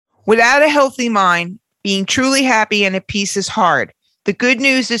Without a healthy mind, being truly happy and at peace is hard. The good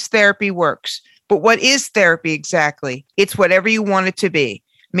news is therapy works. But what is therapy exactly? It's whatever you want it to be.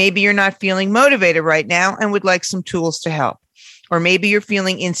 Maybe you're not feeling motivated right now and would like some tools to help. Or maybe you're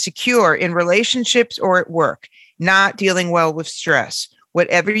feeling insecure in relationships or at work, not dealing well with stress.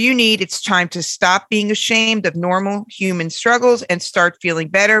 Whatever you need, it's time to stop being ashamed of normal human struggles and start feeling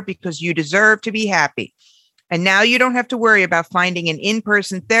better because you deserve to be happy. And now you don't have to worry about finding an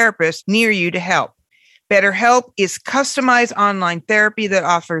in-person therapist near you to help. BetterHelp is customized online therapy that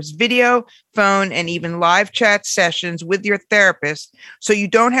offers video, phone, and even live chat sessions with your therapist, so you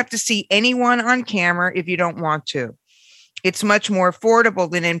don't have to see anyone on camera if you don't want to. It's much more affordable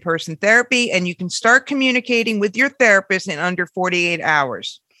than in-person therapy, and you can start communicating with your therapist in under 48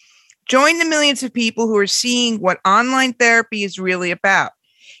 hours. Join the millions of people who are seeing what online therapy is really about.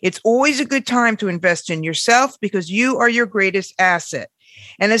 It's always a good time to invest in yourself because you are your greatest asset.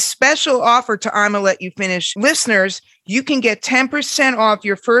 And a special offer to ImmaLetYouFinish listeners, you can get 10% off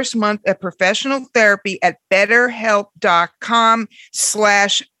your first month of professional therapy at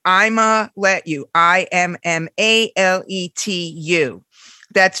betterhelp.com/ImmaLetYou, ImmaLetYou.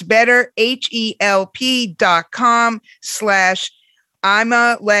 That's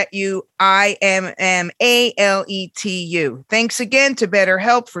betterhelp.com/ImmaLetYou, ImmaLetYou. Thanks again to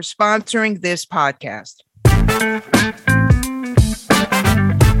BetterHelp for sponsoring this podcast.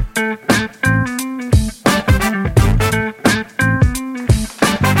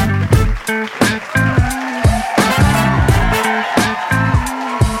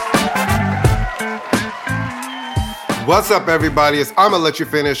 What's up, everybody? It's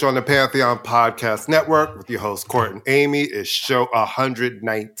ImmaLetYouFinish on the Pantheon Podcast Network with your host, Court and Amy. It's show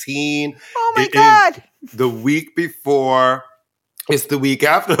 119. Oh, my God. The week before. It's the week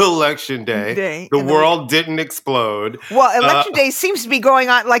after Election Day. The world didn't explode. Well, Election Day seems to be going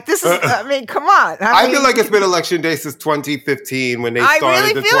on like this is, I mean, come on. I feel like it's been Election Day since 2015 when they started. I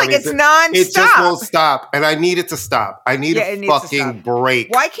really feel like it's nonstop. It just won't stop. And I need it to stop. I need a fucking break.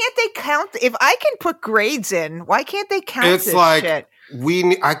 Why can't they count? If I can put grades in, why can't they count this shit? It's like,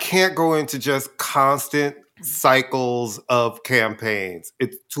 I can't go into just constant cycles of campaigns.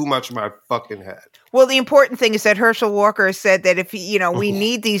 It's too much in my fucking head. Well, the important thing is that Herschel Walker said that if, we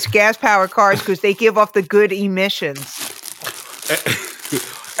need these gas-powered cars because they give off the good emissions.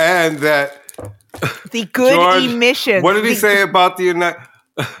 And that... The good emissions. What did he say about the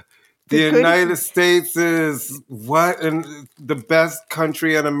United States is what? And the best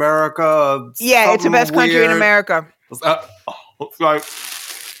country in America? Yeah, it's the best country in America. It's like,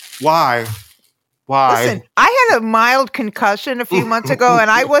 why? Why? Listen, I had a mild concussion a few months ago,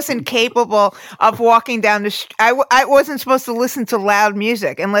 and I wasn't capable of walking down the street. I wasn't supposed to listen to loud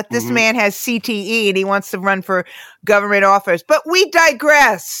music, and this man has CTE, and he wants to run for government office. But we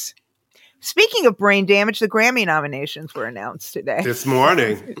digress. Speaking of brain damage, the Grammy nominations were announced today. This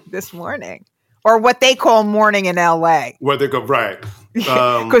morning. Or what they call morning in LA. Where they go, right.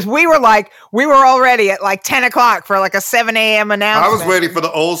 Because we were already at 10 o'clock for a 7 a.m. announcement. I was ready for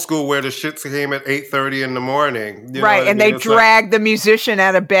the old school where the shits came at 8:30 in the morning. Right, and they dragged the musician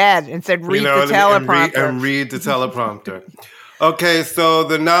out of bed and said, read the teleprompter. And read the teleprompter. Okay, so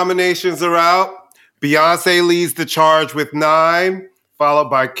the nominations are out. Beyonce leads the charge with 9,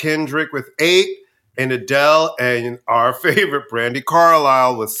 followed by Kendrick with 8, and Adele and our favorite Brandi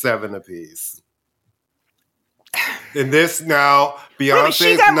Carlile with 7 apiece. In this now,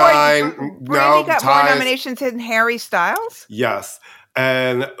 Beyonce's 9 now got ties. More nominations than Harry Styles? Yes.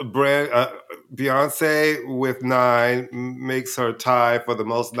 And Beyonce with 9 makes her tie for the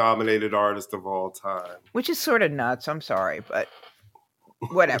most nominated artist of all time. Which is sort of nuts. I'm sorry, but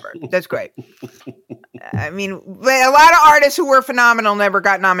whatever. That's great. I mean, a lot of artists who were phenomenal never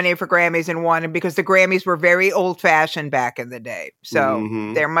got nominated for Grammys and won, because the Grammys were very old-fashioned back in the day. So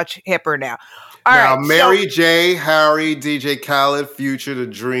they're much hipper now. All right, Mary J, Harry, DJ Khaled, Future, The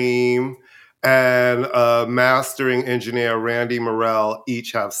Dream, and mastering engineer Randy Morel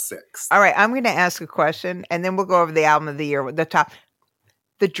each have 6. All right, I'm going to ask a question, and then we'll go over the album of the year.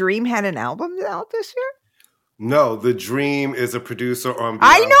 The Dream had an album out this year? No, The Dream is a producer on Beyonce's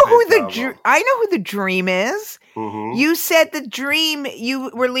I know who the Dream is. Mm-hmm. You said The Dream. You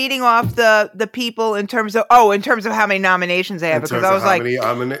were leading off the people in terms of how many nominations they have, because I was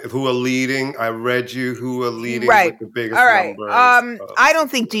who are leading. I read you who are leading right. with the biggest All right. numbers. I don't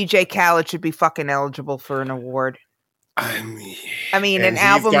think DJ Khaled should be fucking eligible for an award. I mean, an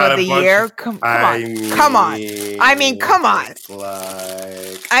album of the year. Come on. Come on.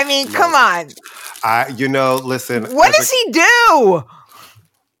 Listen. What does he do?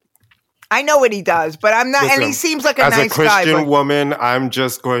 I know what he does, but I'm not. Listen, and he seems like a nice guy. As a Christian guy, woman, I'm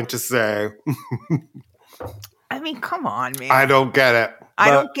just going to say, I mean, come on, man. I don't get it. I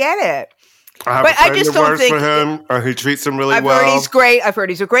don't get it. I have but a friend I just that don't works think for him, or he treats him really well. I've heard he's great. I've heard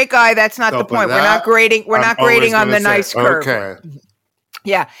he's a great guy. That's not the point. We're not grading. We're not grading on the nice curve. Okay.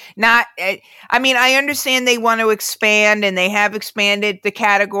 Yeah, not. I mean, I understand they want to expand, and they have expanded the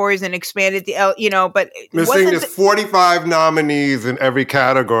categories and expanded the, But there's 45 nominees in every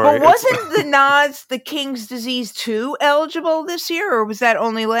category. But wasn't the Nas, the King's Disease 2 eligible this year, or was that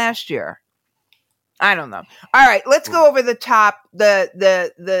only last year? I don't know. All right, let's go over the top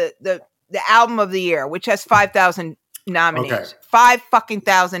the album of the year, which has 5,000 nominees. Okay.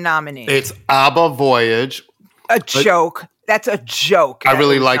 5,000 nominees. It's ABBA Voyage. A joke. That's a joke. I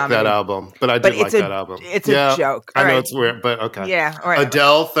really like that album, but I did like that album. It's a joke. I know it's weird, but okay. Yeah, all right.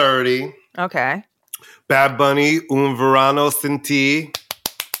 Adele 30. Okay. Bad Bunny, Un Verano Sin Ti.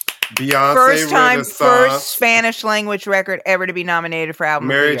 Beyonce, first Spanish language record ever to be nominated for album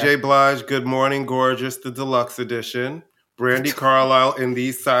Mary of the year. J. Blige, Good Morning Gorgeous, the deluxe edition. Brandy Carlisle, In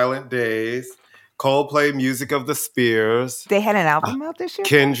These Silent Days. Coldplay, Music of the Spears. They had an album out this year?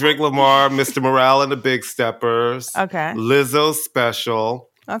 Kendrick Lamar, Mr. Morale and the Big Steppers. Okay. Lizzo Special.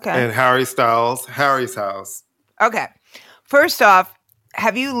 Okay. And Harry Styles, Harry's House. Okay. First off,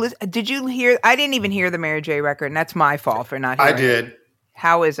 did you hear? I didn't even hear the Mary J. record, and that's my fault for not hearing it. I did.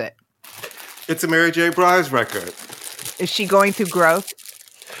 How is it? It's a Mary J. Blige record. Is she going through growth?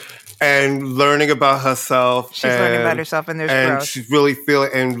 And learning about herself. She's learning about herself, and there's growth. And she's really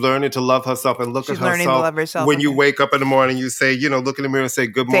feeling and learning to love herself and look at herself. She's learning to love herself. When you wake up in the morning, you say, look in the mirror and say,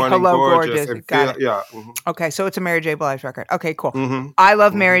 good morning, hello, gorgeous. And got it. Yeah. Mm-hmm. Okay, so it's a Mary J. Blige record. Okay, cool. Mm-hmm. I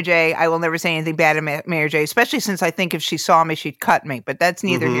love Mary J. I will never say anything bad about Mary J., especially since I think if she saw me, she'd cut me. But that's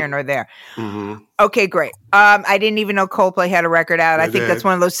neither here nor there. Mm-hmm. Okay, great. I didn't even know Coldplay had a record out. I think that's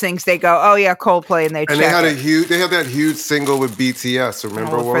one of those things they go, oh yeah, Coldplay, and they check. And they had that huge single with BTS.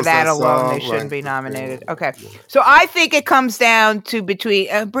 Remember what for that alone, song? they shouldn't be nominated. Okay, so I think it comes down to between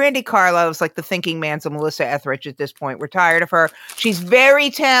Brandy Carlisle is like the thinking man's of Melissa Etheridge at this point. We're tired of her. She's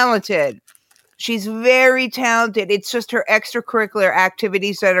very talented. It's just her extracurricular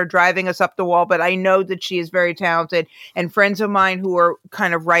activities that are driving us up the wall. But I know that she is very talented. And friends of mine who are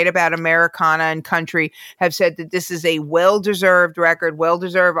kind of right about Americana and country have said that this is a well-deserved record,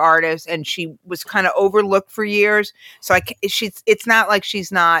 well-deserved artist. And she was kind of overlooked for years. So it's not like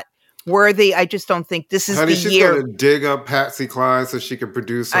she's not worthy. I just don't think this is the year. She's going to dig up Patsy Cline so she can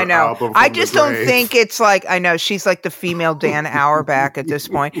produce her album. I just don't think it's like, I know she's like the female Dan Auerbach at this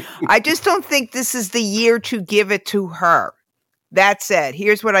point. I just don't think this is the year to give it to her. That said,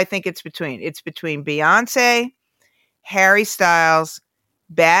 here's what I think it's between. It's between Beyonce, Harry Styles,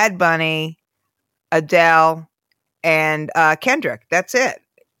 Bad Bunny, Adele, and Kendrick. That's it.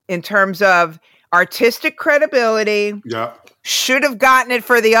 In terms of artistic credibility. Yeah. Should have gotten it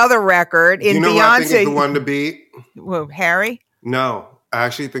for the other record in Beyonce. I think is the one to beat? Well, Harry? No, I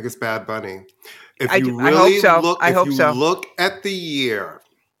actually think it's Bad Bunny. I hope so. I hope so. Look at the year,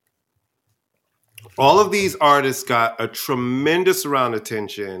 all of these artists got a tremendous amount of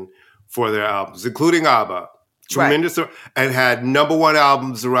attention for their albums, including ABBA. Tremendous, right. And had number one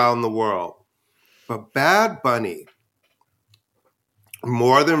albums around the world. But Bad Bunny,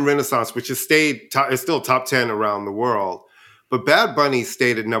 more than Renaissance, which is still top 10 around the world. But Bad Bunny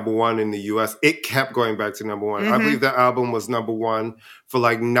stayed at number one in the U.S. It kept going back to number one. Mm-hmm. I believe that album was number one for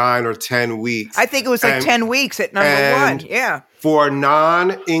like 9 or 10 weeks. I think it was like 10 weeks at number one. Yeah. For a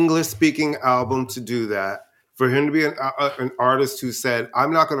non-English speaking album to do that, for him to be an artist who said,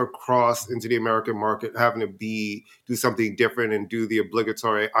 I'm not going to cross into the American market having to do something different and do the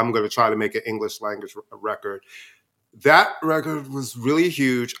obligatory, I'm going to try to make an English language record. That record was really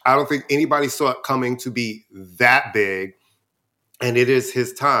huge. I don't think anybody saw it coming to be that big. And it is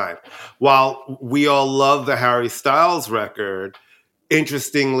his time. While we all love the Harry Styles record,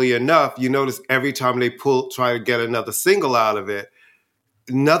 interestingly enough, you notice every time they try to get another single out of it,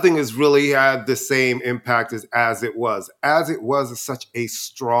 nothing has really had the same impact as it was. As it was such a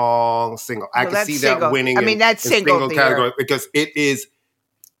strong single. I can see that winning in single category because it is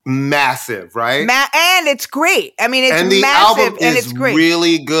massive, right? And it's great. I mean, it's and the massive album and is it's great.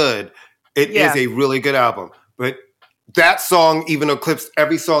 Really good. It is a really good album. But that song even eclipsed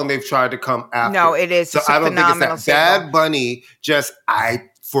every song they've tried to come after. No, it is. So I don't think it's that. Bad Bunny,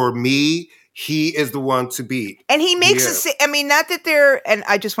 for me, he is the one to beat. And he makes not that and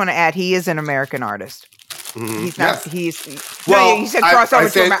I just want to add, he is an American artist. He's not. Yes. He's Well, you said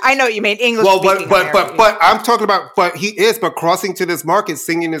crossover to America. I know what you mean English. Well, speaking but I'm talking about. But he is. But crossing to this market,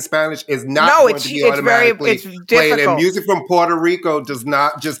 singing in Spanish is not going to be automatically played. And music from Puerto Rico does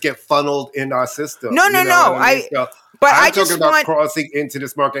not just get funneled in our system. No. But I'm talking about crossing into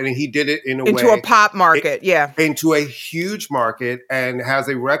this market, and he did it into a pop market, into a huge market, and has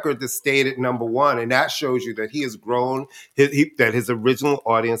a record that stayed at number one, and that shows you that he has grown. That his original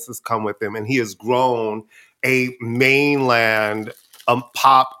audience has come with him, and he has grown a mainland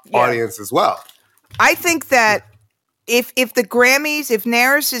pop audience as well. I think that if the Grammys, if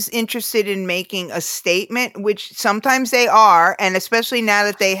Naris is interested in making a statement, which sometimes they are, and especially now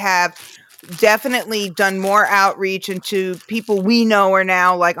that they have definitely done more outreach into people we know are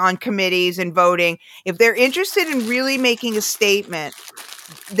now like on committees and voting. If they're interested in really making a statement,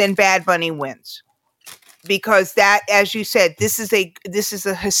 then Bad Bunny wins. Because that, as you said, this is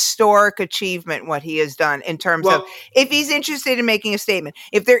a historic achievement, what he has done in terms of if he's interested in making a statement.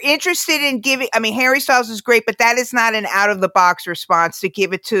 If they're interested in giving, I mean, Harry Styles is great, but that is not an out of the box response to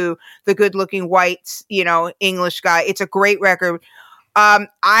give it to the good looking white, English guy. It's a great record.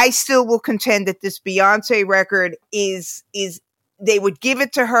 I still will contend that this Beyonce record is they would give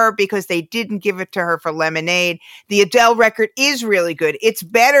it to her because they didn't give it to her for Lemonade. The Adele record is really good. It's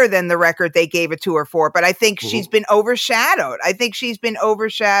better than the record they gave it to her for, but I think she's been overshadowed. And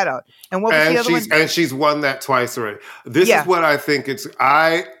what was the other one? And she's won that twice already. This is what I think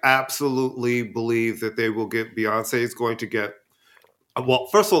I absolutely believe that they will get, Beyonce is going to get, well,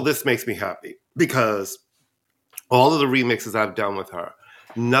 first of all, this makes me happy because all of the remixes I've done with her,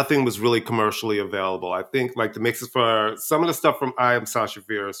 nothing was really commercially available. I think like the mixes for some of the stuff from I Am Sasha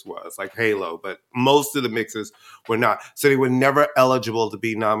Fierce was like Halo, but most of the mixes were not. So they were never eligible to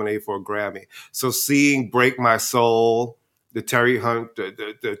be nominated for a Grammy. So seeing Break My Soul, the Terry Hunter's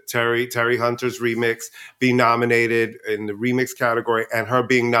remix be nominated in the remix category and her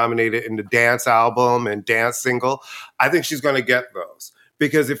being nominated in the dance album and dance single, I think she's going to get those.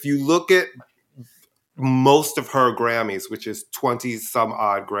 Because if you look at most of her Grammys, which is 20 some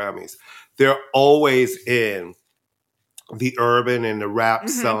odd Grammys, they're always in the urban and the rap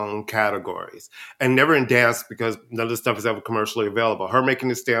song categories and never in dance because none of the stuff is ever commercially available. Her making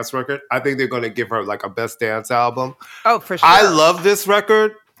this dance record, I think they're going to give her like a best dance album. Oh, for sure. I love this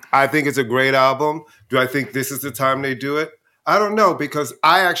record. I think it's a great album. Do I think this is the time they do it? I don't know, because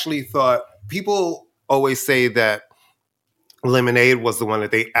I actually thought people always say that Lemonade was the one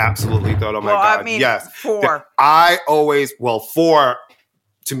that they absolutely thought, oh my God, I mean, yes. 4. Four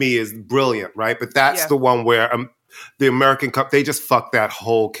to me is brilliant, right? But that's the one where the American Cup, they just fucked that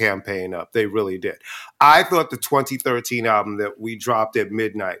whole campaign up. They really did. I thought the 2013 album that we dropped at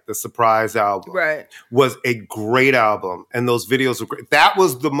midnight, the surprise album, was a great album. And those videos were great. That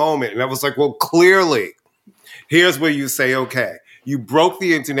was the moment. And I was like, well, clearly, here's where you say, okay, you broke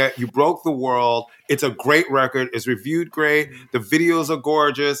the internet, you broke the world. It's a great record. It's reviewed great. The videos are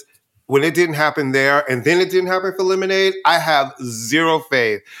gorgeous. When it didn't happen there, and then it didn't happen for Lemonade, I have zero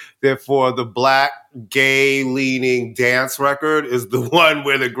faith that for the black, gay-leaning dance record is the one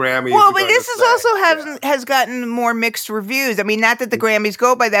where the Grammy Well, but this is also has gotten more mixed reviews. I mean, not that the Grammys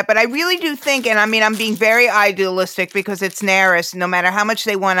go by that, but I really do think, and I mean, I'm being very idealistic because it's Naris. No matter how much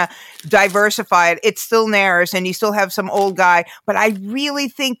they want to diversify it, it's still Naris, and you still have some old guy. But I really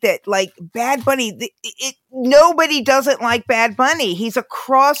think that, like, Bad Bunny, nobody doesn't like Bad Bunny. He's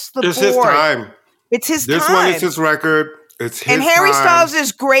across the board. It's his time. It's his time. This one is his record. It's his and Harry time. Styles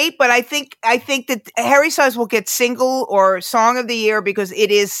is great, but I think that Harry Styles will get single or song of the year because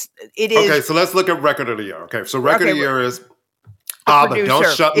it is. Okay, so let's look at record of the year. Okay, so record of the year is ABBA, Don't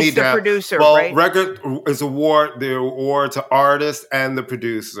Shut Me Down. The producer, well, right? Record is the award to artist and the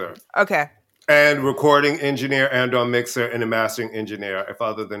producer. Okay. And recording engineer and or mixer and a mastering engineer, if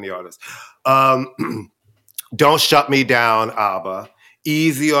other than the artist. Don't Shut Me Down, ABBA.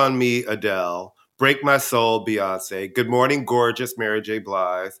 Easy on Me, Adele. Break My Soul, Beyonce. Good Morning, Gorgeous, Mary J.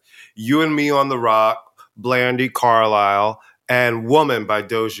 Blige. You and Me on the Rock, Blandy Carlisle. And Woman by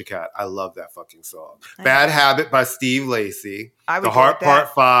Doja Cat. I love that fucking song. Bad Habit by Steve Lacy. The Heart Part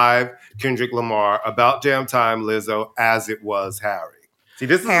 5, Kendrick Lamar. About Damn Time, Lizzo. As It Was, Harry. See,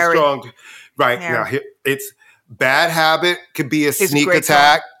 this is a strong... Right, now, it's Bad Habit could be a sneak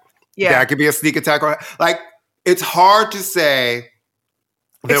attack. Yeah. That could be a sneak attack. Like, it's hard to say...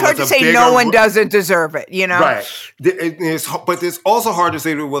 It's hard to say no one doesn't deserve it, you know? Right. But it's also hard to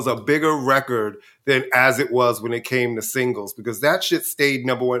say that it was a bigger record than As It Was when it came to singles, because that shit stayed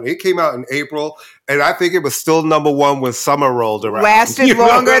number one. It came out in April, and I think it was still number one when summer rolled around. Lasted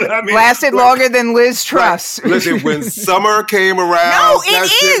longer than Liz Truss. Right. Listen, when summer came around,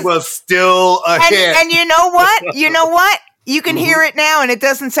 shit was still a hit. And you know what? You can hear it now, and it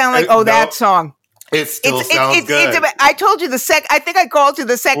doesn't sound like, that song. It still sounds good. I told you I think I called you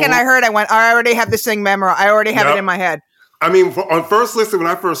the second I heard. I went, I already have this thing memorized. I already have it in my head. I mean, on first listen, when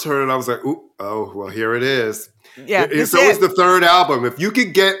I first heard it, I was like, well, here it is. Yeah, it's always the third album. If you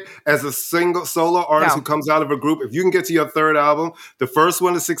could get, as a single solo artist who comes out of a group, if you can get to your third album, the first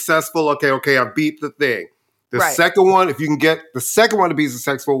one is successful. Okay, I beat the thing. The second one, if you can get the second one to be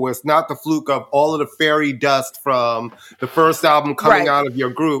successful, where it's not the fluke of all of the fairy dust from the first album coming out of your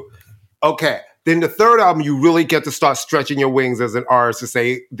group. Okay. Then the third album, you really get to start stretching your wings as an artist to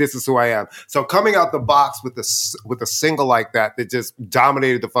say, this is who I am. So coming out the box with a single like that just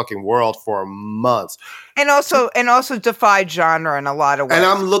dominated the fucking world for months. And also defied genre in a lot of ways. And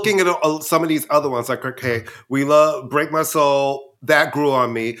I'm looking at some of these other ones, like, okay, we love Break My Soul. That grew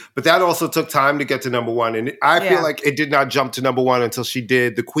on me, but that also took time to get to number one. And I feel like it did not jump to number one until she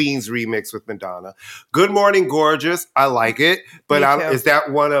did the Queen's remix with Madonna. Good Morning Gorgeous, I like it, but is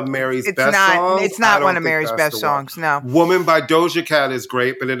that one of Mary's best songs? It's not one of Mary's best songs, no. Woman by Doja Cat is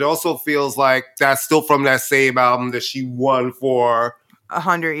great, but it also feels like that's still from that same album that she won for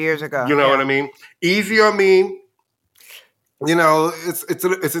 100 years ago. You know what I mean? Easy on Me. You know, it's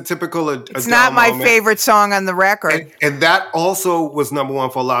a typical It's not my favorite song on the record. And that also was number one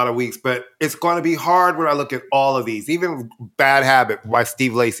for a lot of weeks, but it's going to be hard when I look at all of these. Even Bad Habit by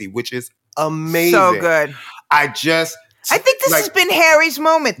Steve Lacy, which is amazing. So good. I think this has been Harry's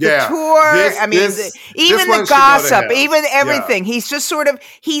moment. The tour, even the gossip, even everything. Yeah. He's just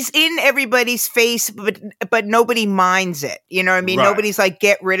he's in everybody's face, but nobody minds it. You know what I mean? Right. Nobody's like,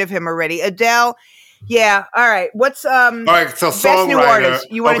 get rid of him already. Adele. Yeah. All right. What's all right? So best new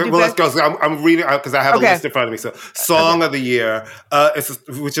artist. You want to do? Let's go. I'm reading because I have a list in front of me. So Song of the Year,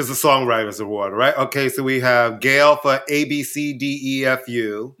 which is a Songwriters Award, right? Okay. So we have Gail for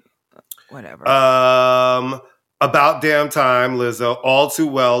ABCDEFU. Whatever. About Damn Time, Lizzo. All Too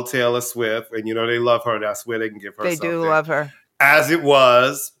Well, Taylor Swift, and they love her. That's where they can give her. They do love her. As It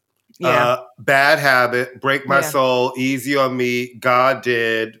Was. Bad Habit, Break My Soul, Easy on Me, God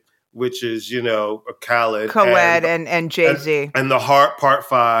Did. Which is, Khaled. And Jay-Z. And The Heart, Part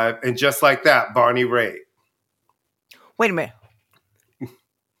 5. And Just Like That, Barney Raitt. Wait a minute.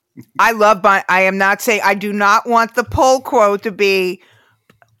 I love Barney. I do not want the poll quote to be,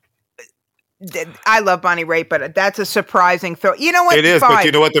 I love Bonnie Raitt, but that's a surprising throw. You know what? It is, but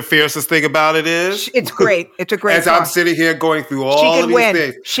you know what the fiercest thing about it is? It's great. It's a great song. I'm sitting here going through all of these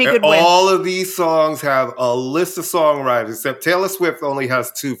things. She could win. All of these songs have a list of songwriters, except Taylor Swift only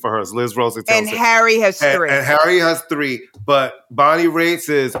has 2 for hers. Liz Rose and Taylor Swift. Harry has 3. And Harry has 3, but Bonnie Raitt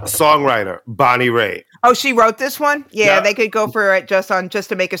is songwriter. Bonnie Raitt. Oh, she wrote this one? Yeah, they could go for it just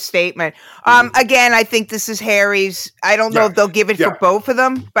to make a statement. Again, I think this is Harry's. I don't know if they'll give it for both of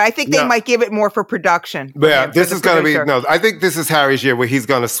them, but I think they might give it more for production. Yeah, this is going to be I think this is Harry's year where he's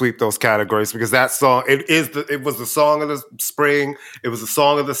going to sweep those categories, because that song it was the song of the spring, it was the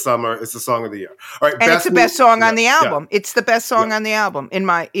song of the summer, it's the song of the year. All right, and it's the best song on the album. Yeah. It's the best song on the album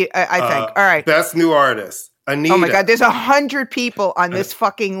I think. All right, best new artist. Anita. Oh my God, there's 100 people on this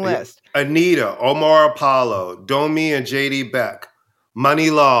fucking list. Anita, Omar Apollo, Domi and JD Beck,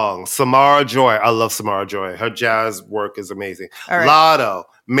 Money Long, Samara Joy. I love Samara Joy. Her jazz work is amazing. Right. Lotto,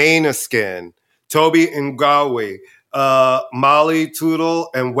 Maneskin, Toby Ngawe, Molly Tootle,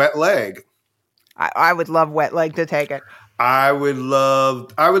 and Wet Leg. I would love Wet Leg to take it. I would love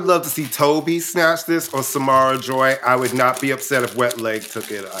to see Toby snatch this or Samara Joy. I would not be upset if Wet Leg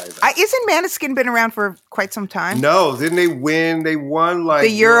took it either. Isn't Maneskin been around for quite some time? No, didn't they win? They won like the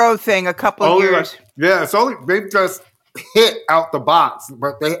Euro thing a couple of years. It's only they've just hit out the box,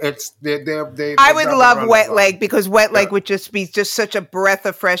 but they. I would love Wet Leg, because Wet Leg would just be such a breath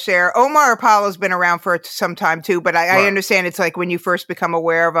of fresh air. Omar Apollo's been around for some time too, but I understand it's like when you first become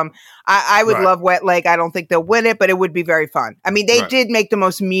aware of them. I would love Wet Leg. I don't think they'll win it, but it would be very fun. I mean, they did make the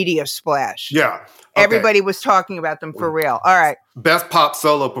most media splash. Yeah, everybody was talking about them for real. All right, best pop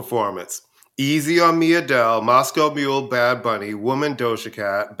solo performance. Easy on Me, Adele, Moscow Mule, Bad Bunny, Woman, Doja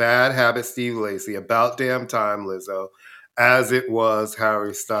Cat, Bad Habit, Steve Lacy, About Damn Time, Lizzo, As It Was,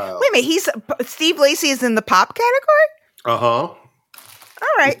 Harry Styles. Wait a minute, Steve Lacy is in the pop category? Uh-huh. All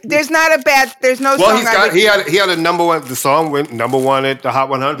right. There's no song. He had a number one. The song went number one at the Hot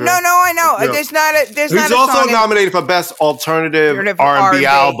 100. No, I know. Yeah. He's also nominated for Best Alternative R&B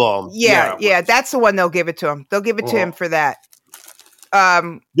Album. Yeah. That's the one they'll give it to him. They'll give it to him for that.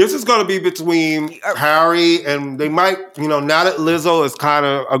 This is going to be between Harry and they might, now that Lizzo is kind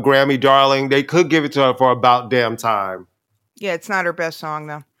of a Grammy darling, they could give it to her for About Damn Time. Yeah, it's not her best song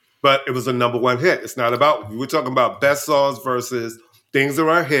though. But it was a number one hit. It's not about, we're talking about best songs versus things that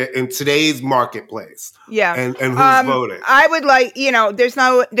are a hit in today's marketplace. Yeah. And who's voting. I would like,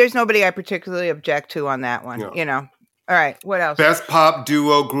 there's nobody I particularly object to on that one, All right, what else? Best pop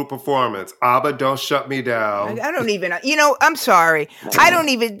duo group performance. ABBA, Don't Shut Me Down. I don't even, I'm sorry.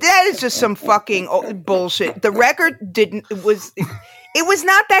 That is just some fucking bullshit. The record it was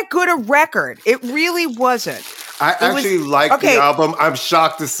not that good a record. It really wasn't. I actually like the album. I'm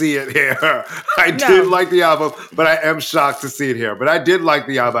shocked to see it here. I did like the album, but I am shocked to see it here. But I did like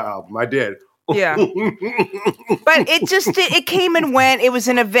the ABBA album. I did. Yeah. But it came and went. It was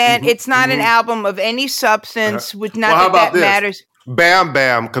an event. It's not an album of any substance. With not that matters. Bam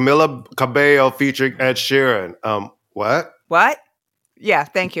Bam, Camila Cabello featuring Ed Sheeran. What? What? Yeah,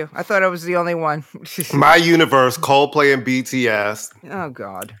 thank you. I thought I was the only one. My Universe, Coldplay and BTS. Oh,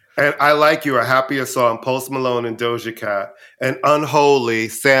 God. And I Like You, a happier song, Post Malone and Doja Cat. And Unholy,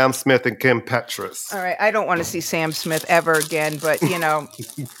 Sam Smith and Kim Petras. All right, I don't want to see Sam Smith ever again, but,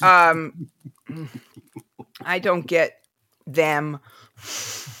 I don't get them.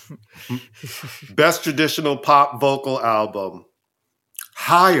 Best traditional pop vocal album.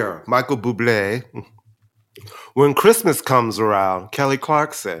 Higher, Michael Bublé. When Christmas Comes Around, Kelly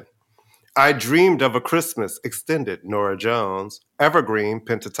Clarkson. I Dreamed of a Christmas Extended, Norah Jones. Evergreen,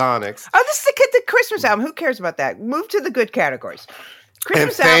 Pentatonics. Oh, this is the Christmas album. Who cares about that? Move to the good categories. And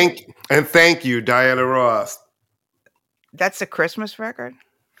Thank You, Diana Ross. That's a Christmas record?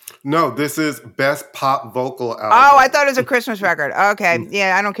 No, this is Best Pop Vocal Album. Oh, I thought it was a Christmas record. Okay.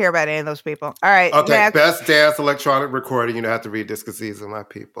 Yeah, I don't care about any of those people. All right. Okay, next. Best Dance Electronic Recording. You don't have to read this because these are my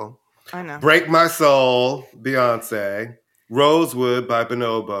people. I know. Break My Soul, Beyonce. Rosewood by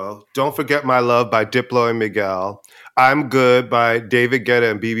Bonobo. Don't Forget My Love by Diplo and Miguel. I'm Good by David Guetta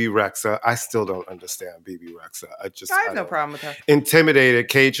and BB Rexa. I still don't understand BB Rexa. I have no problem with her. Intimidated,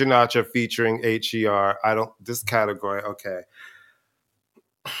 Kate Chinacha featuring HER. This category, okay.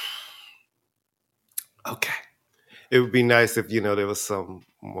 Okay. It would be nice if, there was some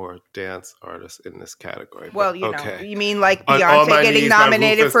more dance artists in this category. Well, you mean like Beyonce getting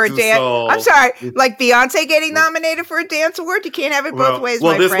nominated for a dance? I'm sorry, like Beyonce getting nominated for a dance award? You can't have it both ways,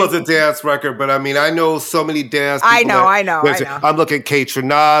 Well, this was a dance record, but I know so many dance people. I know. I'm looking at Kate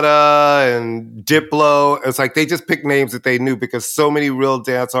Trinata and Diplo. It's like they just picked names that they knew because so many real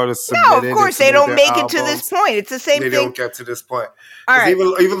dance artists submitted. No, of course, they don't make it to this point. It's the same thing. They don't get to this point. All right.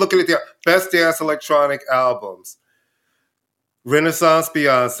 Even looking at the best dance electronic albums. Renaissance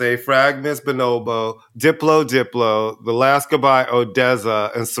Beyonce, Fragments Bonobo, Diplo, The Last Goodbye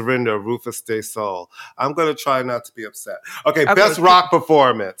Odessa, and Surrender Rufus De Soul. I'm going to try not to be upset. Okay, best rock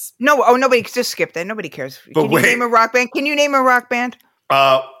performance. No, nobody, just skip that. Nobody cares. Can you name a rock band?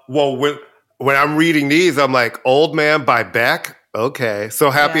 Well, when I'm reading these, I'm like, Old Man by Beck. Okay. So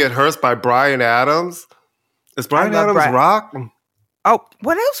Happy at Hearst by Bryan Adams. Is Bryan Adams rock? Oh,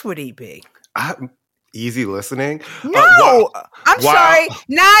 what else would he be? Easy listening. No, I'm sorry.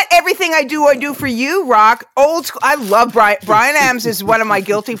 Not everything I do for you, rock. Old school. I love Bryan Adams is one of my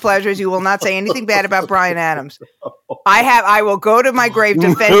guilty pleasures. You will not say anything bad about Bryan Adams. I will go to my grave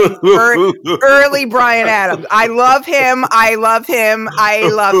defending early Bryan Adams. I love him. I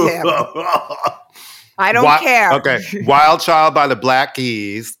don't care. Okay. Wild Child by the Black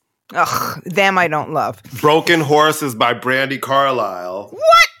Keys. Ugh, them I don't love. Broken Horses by Brandi Carlile.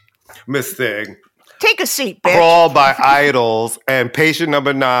 What? Miss Thing. Take a seat, bitch. Crawl by Idols and Patient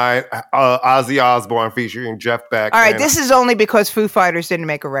Number 9, Ozzy Osbourne featuring Jeff Beck. All right, this is only because Foo Fighters didn't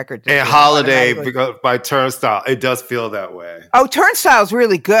make a record. And Holiday by Turnstile. It does feel that way. Oh, Turnstile's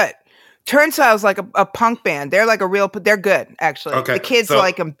really good. Turnstile's like a punk band. They're like they're good, actually. Okay, the kids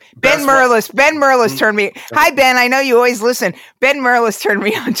like them. Ben Merlis turned me. Hi, Ben. I know you always listen. Ben Merlis turned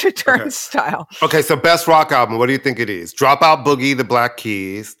me on to Turnstile. Okay, so best rock album. What do you think it is? Dropout Boogie, The Black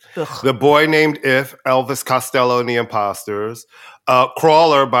Keys. Ugh. The Boy Named If, Elvis Costello and the Imposters.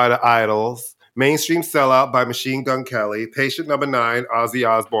 Crawler by the Idols. Mainstream Sellout by Machine Gun Kelly. Patient Number 9, Ozzy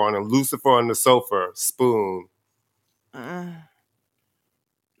Osbourne. And Lucifer on the Sofa, Spoon.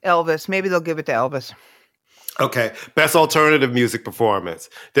 Elvis. Maybe they'll give it to Elvis. Okay. Best alternative music performance.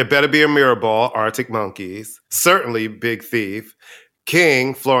 There Better Be a Mirror Ball, Arctic Monkeys. Certainly Big Thief.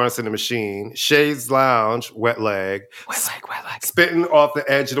 King, Florence and the Machine. Shades Lounge, Wet Leg. Wet Leg. Spitting Off the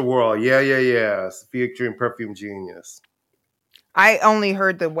Edge of the World. Yeah. Featuring Perfume Genius. I only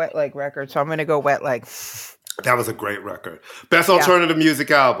heard the Wet Leg record, so I'm going to go Wet Leg. That was a great record. Best alternative music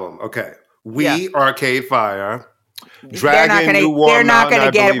album. Okay. Arcade Fire. Dragon, New Warm They're not going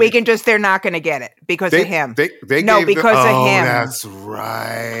to get it. They're not going to get it because of him. Because of him. That's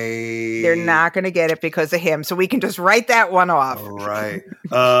right. They're not going to get it because of him. So we can just write that one off. All right.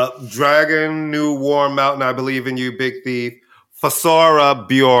 Dragon, New Warm Mountain, I Believe in You, Big Thief. Fasora,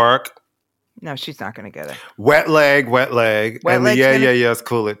 Bjork. No, she's not going to get it. Wet Leg. And the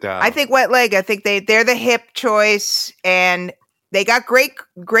Cool It Down. I think Wet Leg. I think they're the hip choice, and they got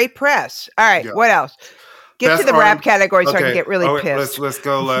great press. All right, What else? Get to the rap category so I can get really pissed. Let's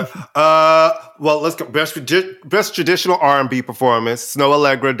go. Let's go. Best traditional R&B performance. Snow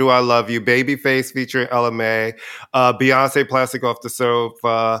Allegra, Do I Love You? Babyface featuring LMA. Beyonce, Plastic Off the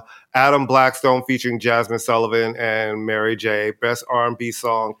Sofa. Adam Blackstone featuring Jasmine Sullivan and Mary J. Best R&B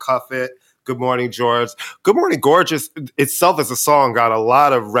song, Cuff It. Good Morning, George. Good Morning, Gorgeous itself as a song got a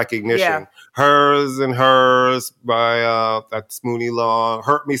lot of recognition. Yeah. Hers and Hers by that's Mooney Long.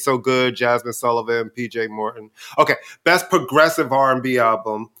 Hurt Me So Good, Jasmine Sullivan, PJ Morton. Okay, best progressive R&B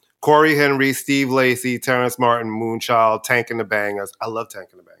album. Corey Henry, Steve Lacy, Terrence Martin, Moonchild, Tank and the Bangers. I love Tank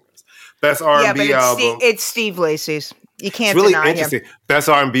and the Bangers. Best R&B album. It's Steve Lacy's. You can't really deny interesting. him. Best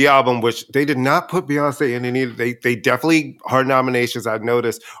R&B album, which they did not put Beyonce in any. They definitely, her nominations I've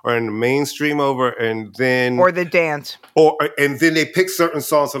noticed are in the mainstream and then the dance and then they pick certain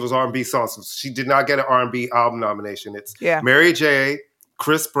songs for those R&B songs. So she did not get an R&B album nomination. It's Mary J,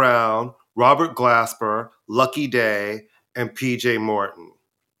 Chris Brown, Robert Glasper, Lucky Day, and PJ Morton.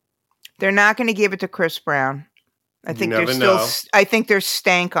 They're not going to give it to Chris Brown. I think there's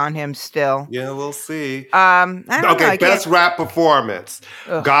stank on him still. Yeah, we'll see. I don't know. Best rap performance.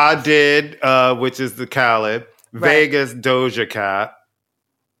 Ugh. God Did, which is the Khaled. Right. Vegas, Doja Cat.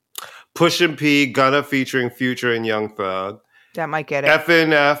 Pushin' P, Gunna featuring Future and Young Thug. That might get it.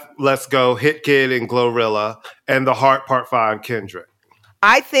 FNF, Let's Go, Hit Kid and Glorilla. And The Heart Part 5, Kendrick.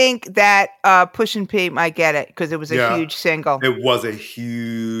 I think that Pushin' P might get it because it was a huge single. It was a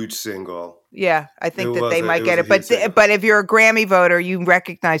huge single. Yeah, I think that they might get it. But if you're a Grammy voter, you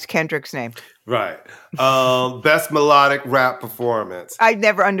recognize Kendrick's name. Right. Best melodic rap performance. I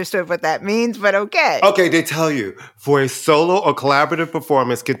never understood what that means, but okay. Okay, they tell you. For a solo or collaborative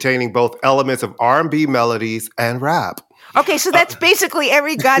performance containing both elements of R&B melodies and rap. Okay, so that's basically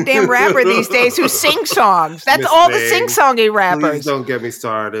every goddamn rapper these days who sing songs. That's all the sing-songy rappers. Please don't get me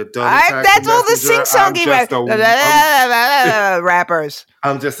started. That's all the sing-songy rappers.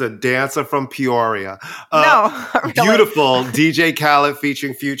 I'm just a dancer from Peoria. No. Beautiful. DJ Khaled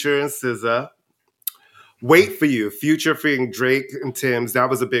featuring Future and SZA. Wait For You, Future featuring Drake and Tim's. That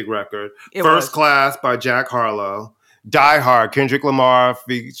was a big record. First Class by Jack Harlow. Die Hard, Kendrick Lamar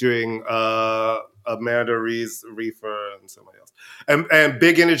featuring Amanda Reefer and somebody else. And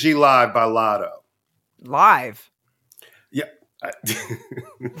Big Energy Live by Lotto. Live? Yeah.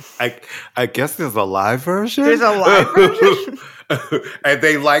 I guess there's a live version? There's a live version? And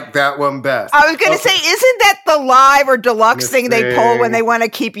they like that one best. I was going to say, isn't that the live or deluxe thing they pull when they want to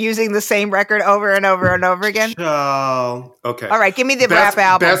keep using the same record over and over and over again? Oh, okay. All right, give me the rap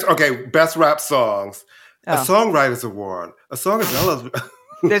album. Best rap songs. A Songwriters Award. A song is eligible.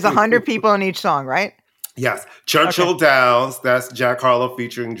 There's 100 people in each song, right? Yes. Churchill Downs, that's Jack Harlow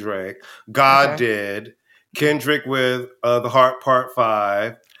featuring Drake. God Did. Kendrick with The Heart Part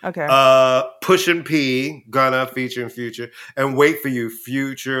 5. Okay. Pushin' P, Gunna featuring Future. And Wait For You,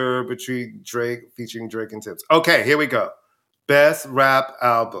 Future featuring Drake and Tips. Okay, here we go. Best rap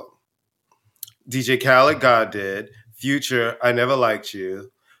album. DJ Khaled, God Did. Future, I Never Liked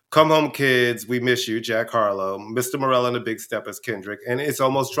You. Come Home Kids, We Miss You, Jack Harlow. Mr. Morell and the Big Steppers, Kendrick. And It's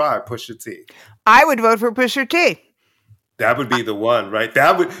Almost Dry, Pusha T. I would vote for Pusha T. That would be the one, right?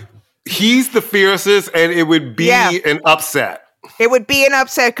 He's the fiercest, and it would be an upset. It would be an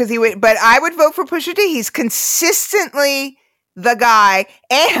upset because but I would vote for Pusha T. He's consistently the guy,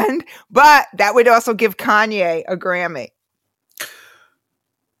 but that would also give Kanye a Grammy.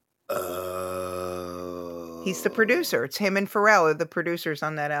 He's the producer. It's him and Pharrell are the producers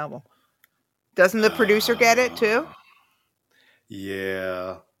on that album. Doesn't the producer get it too?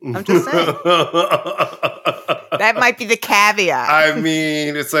 Yeah. I'm just saying. That might be the caveat. I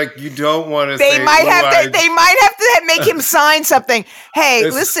mean, it's like you don't want to They might have to make him sign something. Hey,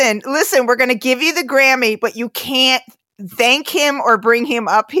 listen, we're going to give you the Grammy, but you can't thank him or bring him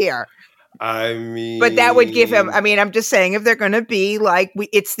up here. I mean, but that would give him, I'm just saying, if they're going to be like,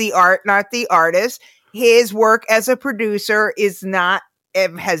 it's the art, not the artist. his work as a producer has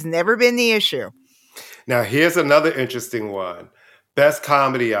never been the issue. Now, here's another interesting one. Best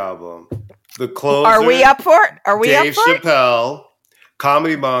comedy album. The Closer. Are we up for it? Dave Chappelle.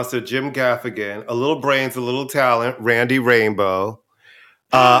 Comedy Monster, Jim Gaffigan. A Little Brains, A Little Talent, Randy Rainbow.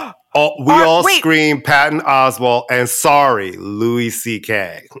 Scream, Patton Oswalt, and Sorry, Louis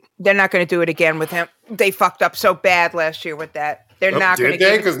C.K. They're not going to do it again with him. They fucked up so bad last year with that. They're not going to. Did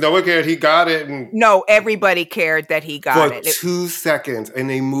they? Because no one cared. He got it. No, everybody cared that he got it. For 2 seconds, and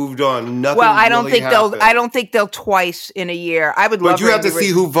they moved on. Nothing. Well, I don't think happened. I don't think they'll twice in a year. I would love. But you have to see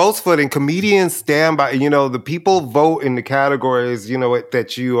who votes for it. And comedians stand by. The people vote in the categories.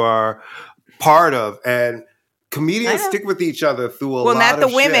 That you are part of, and comedians stick with each other through a lot of shit. Well, not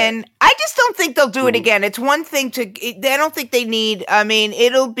the women. I just don't think they'll do it again. It's one thing I don't think they need. I mean,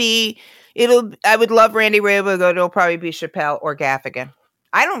 I would love Randy Rainbow, though it'll probably be Chappelle or Gaffigan.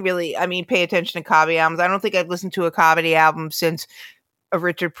 I don't really, pay attention to comedy albums. I don't think I've listened to a comedy album since a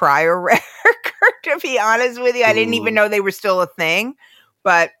Richard Pryor record, to be honest with you. I didn't even know they were still a thing.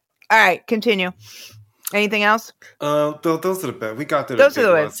 But, all right, continue. Anything else? Those are the best. We got to those are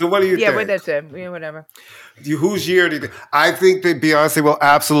the ones. So what do you think? Yeah, that's it. Yeah, whatever. Whose year do you think? I think that Beyonce will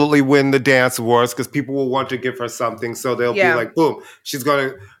absolutely win the Dance Awards because people will want to give her something. So they'll be like, boom, she's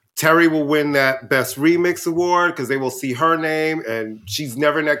going to... Terry will win that Best Remix Award because they will see her name, and she's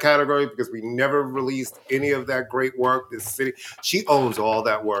never in that category because we never released any of that great work. This city, she owns all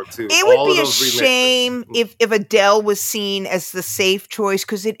that work too. It would be a shame if Adele was seen as the safe choice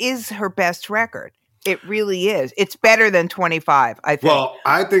because it is her best record. It really is. It's better than 25, I think. Well,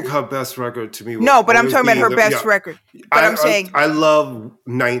 I think her best record to me was no, but I'm talking about her best record. But I'm saying I love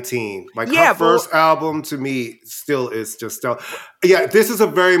 19. Her first album to me still is just this is a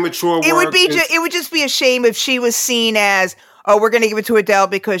very mature work. It would just be a shame if she was seen as we're going to give it to Adele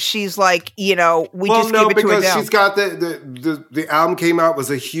because she's like, give it to Adele. Because she's got the album came out,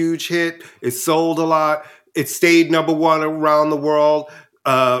 was a huge hit. It sold a lot. It stayed number one around the world.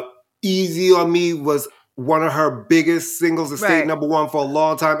 Easy on Me was one of her biggest singles. It stayed number one for a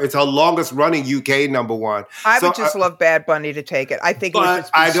long time. It's her longest running UK number one. I would just love Bad Bunny to take it. I think it would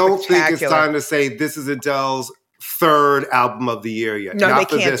just be I don't think it's time to say this is Adele's third album of the year yet. No, they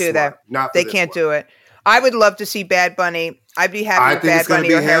can't do that. They can't do it. I would love to see Bad Bunny. I'd be happy with Bad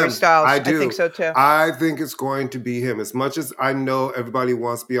Bunny or Harry Styles. I think so too. I think it's going to be him. As much as I know everybody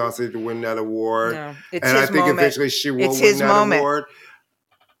wants Beyonce to win that award. No, it's his moment. I think eventually she will win that award.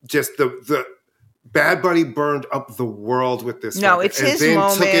 Just the Bad Bunny burned up the world with this record. It's his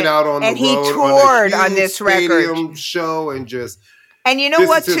moment. Took it out on the road. And he toured on this record. Show and just... And you know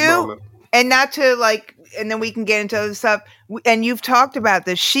what, too? And not to and then we can get into other stuff. And you've talked about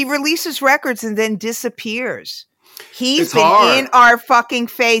this. She releases records and then disappears. He's been in our fucking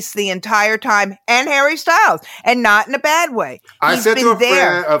face the entire time, and Harry Styles, and not in a bad way. I said to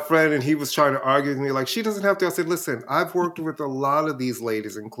a friend, and he was trying to argue with me, like, she doesn't have to. I said, listen, I've worked with a lot of these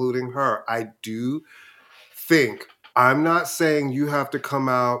ladies, including her. I do think, I'm not saying you have to come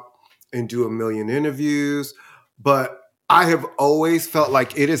out and do 1 million interviews, but I have always felt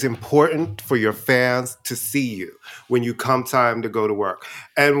like it is important for your fans to see you when you come time to go to work.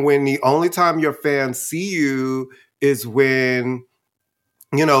 And when the only time your fans see you is when,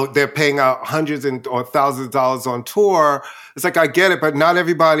 they're paying out hundreds or thousands of dollars on tour. It's like, I get it, but not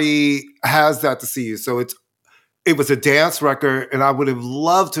everybody has that to see you. So it was a dance record, and I would have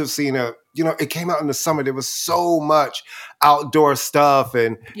loved to have seen it came out in the summer. There was so much outdoor stuff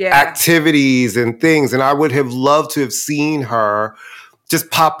and activities and things. And I would have loved to have seen her just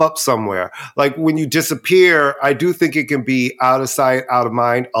pop up somewhere. Like when you disappear, I do think it can be out of sight, out of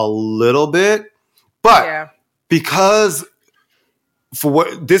mind a little bit. But because for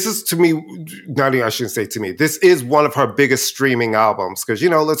what this is to me, I shouldn't say to me, this is one of her biggest streaming albums. Because,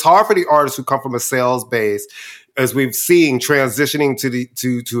 it's hard for the artists who come from a sales base, as we've seen, transitioning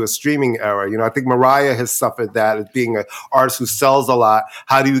to a streaming era. I think Mariah has suffered that as being an artist who sells a lot.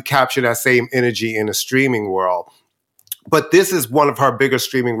 How do you capture that same energy in a streaming world? But this is one of her bigger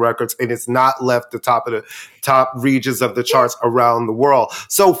streaming records, and it's not left the top regions of the charts around the world.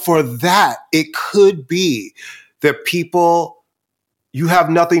 So for that, it could be that you have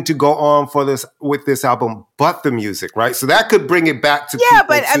nothing to go on with this album but the music, right? So that could bring it back to people.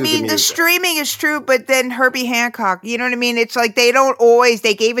 But the streaming is true, but then Herbie Hancock, you know what I mean? It's like they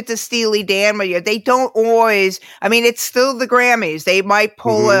gave it to Steely Dan, but they don't always, it's still the Grammys. They might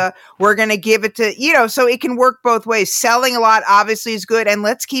pull we're going to give it to, so it can work both ways. Selling a lot obviously is good. And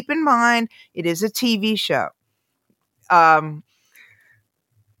let's keep in mind, it is a TV show. But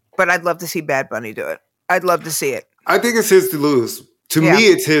I'd love to see Bad Bunny do it. I'd love to see it. I think it's his to lose. To me,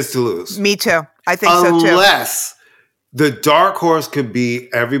 it's his to lose. Me too. I think so too. Unless the dark horse could be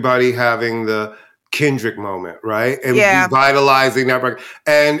everybody having the Kendrick moment, right? And revitalizing that record.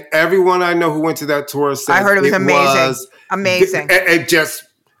 And everyone I know who went to that tour said I heard it was amazing. Amazing. It just,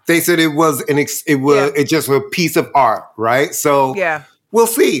 they said it was it just was a piece of art, right? So we'll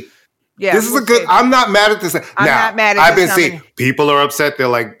see. Yeah, this is a good. I'm not mad at this. I'm not mad at this. I've been seeing people are upset. They're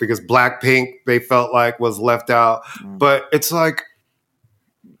like, because Blackpink they felt like was left out, but it's like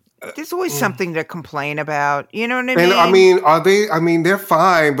there's always something to complain about. You know what I mean? And I mean, are they? I mean, they're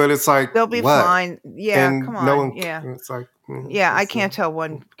fine, but it's like they'll be fine. Yeah, and come on. No one, it's like I can't tell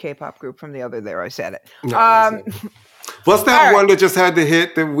one K-pop group from the other. There, I said it. No, what's that one that just had the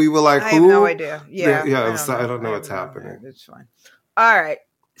hit that we were like? I have no idea. Yeah, I don't know what's happening. It's fine. All right.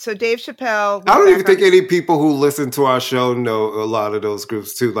 So Dave Chappelle. I don't even think any people who listen to our show know a lot of those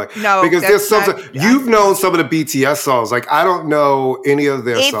groups too. Like, no, because there's something you've known some of the BTS songs. Like, I don't know any of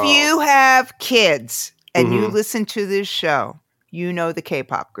their songs. If you have kids and you listen to this show, you know the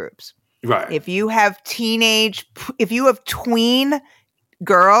K-pop groups. Right. If you have tween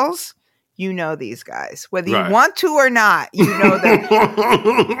girls, you know these guys. Whether you want to or not, you know them.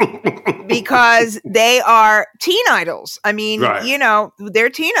 Because they are teen idols. I mean, you know, they're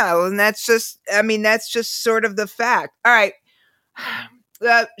teen idols. And that's just sort of the fact. All right.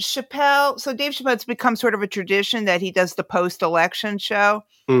 Chappelle. So Dave Chappelle, it's become sort of a tradition that he does the post-election show.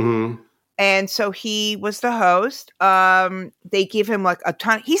 Mm-hmm. And so he was the host. They give him like a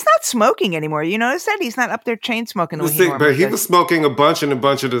ton. He's not smoking anymore. You notice that? He's not up there chain smoking. But he was smoking a bunch in a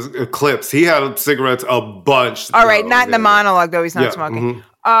bunch of the clips. He had cigarettes a bunch. All right. Not in the monologue, though. He's not smoking.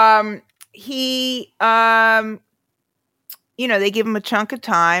 Mm-hmm. You know, they give him a chunk of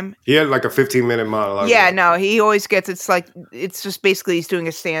time. He had like a 15-minute monologue. Yeah, no, he always gets, it's just basically he's doing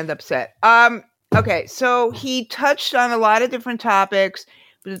a stand-up set. Okay, so he touched on a lot of different topics.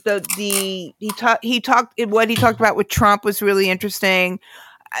 What he talked about with Trump was really interesting.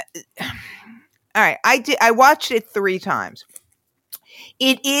 All right, I watched it 3 times.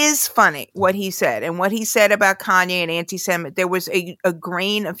 It is funny what he said, and what he said about Kanye and anti-Semitic. There was a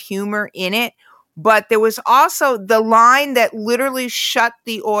grain of humor in it, but there was also the line that literally shut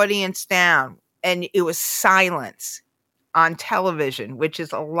the audience down, and it was silence on television, which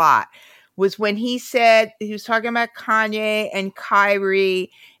is a lot, was when he said, he was talking about Kanye and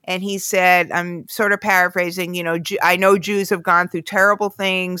Kyrie, and he said, I'm sort of paraphrasing, you know, I know Jews have gone through terrible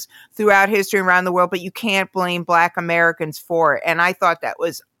things throughout history around the world, but you can't blame Black Americans for it. And I thought that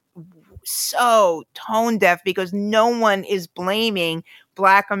was so tone deaf, because no one is blaming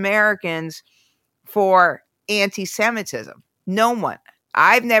Black Americans for anti-Semitism. No one.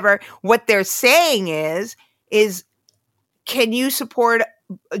 What they're saying is, can you support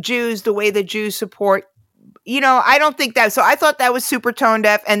Jews the way that Jews support? You know, I don't think that. So I thought that was super tone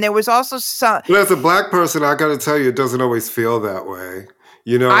deaf. And there was also some. But as a Black person, I got to tell you, it doesn't always feel that way.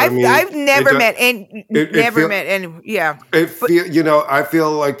 You know, I've never met any. Yeah. I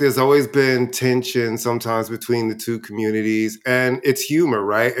feel like there's always been tension sometimes between the two communities, and it's humor,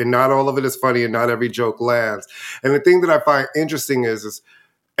 right? And not all of it is funny, and not every joke lands. And the thing that I find interesting is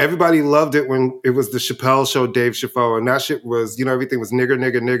everybody loved it when it was the Chappelle show, Dave Chappelle, and that shit was, you know, everything was nigger,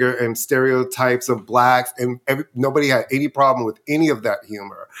 nigger, nigger, and stereotypes of Blacks, and nobody had any problem with any of that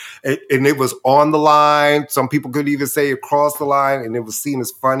humor. And it was on the line. Some people could even say it crossed the line, and it was seen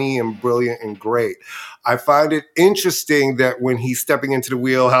as funny and brilliant and great. I find it interesting that when he's stepping into the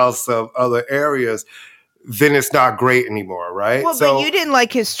wheelhouse of other areas, then it's not great anymore, right? Well, but you didn't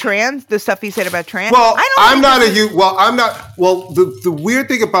like the stuff he said about trans. Well, the weird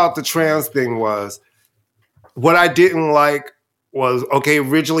thing about the trans thing was, what I didn't like was, okay,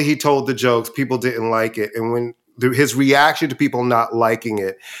 originally he told the jokes, people didn't like it. And when his reaction to people not liking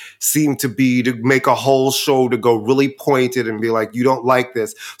it seemed to be to make a whole show to go really pointed and be like, you don't like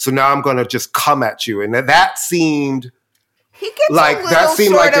this, so now I'm going to just come at you. And that seemed... He gets like a little that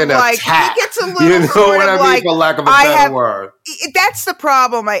seemed sort like of an like attack. He gets a little, you know sort what of I mean, like, for lack of a better word. That's the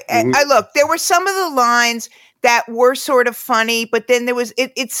problem. I look. There were some of the lines that were sort of funny, but then there was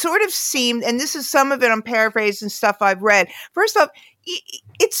it sort of seemed, and this is some of it. I'm paraphrasing stuff I've read. First off,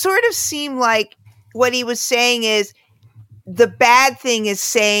 it sort of seemed like what he was saying is the bad thing is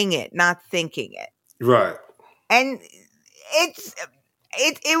saying it, not thinking it. Right. And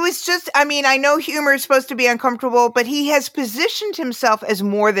it was just, I mean, I know humor is supposed to be uncomfortable, but he has positioned himself as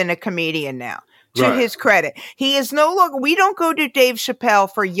more than a comedian now, to his credit. He is no longer, we don't go to Dave Chappelle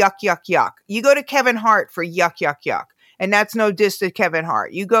for yuck, yuck, yuck. You go to Kevin Hart for yuck, yuck, yuck. And that's no diss to Kevin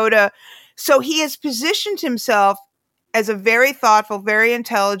Hart. So he has positioned himself as a very thoughtful, very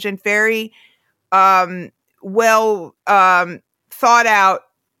intelligent, very well thought out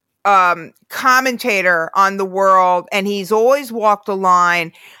commentator on the world, and he's always walked a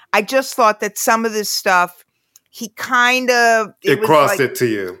line. I just thought that some of this stuff, he kind of it crossed it to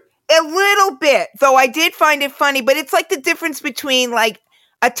you a little bit, though I did find it funny. But it's like the difference between like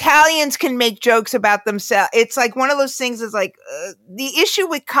Italians can make jokes about themselves. It's like one of those things is like the issue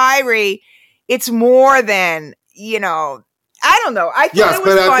with Kyrie. It's more than, I don't know. I thought it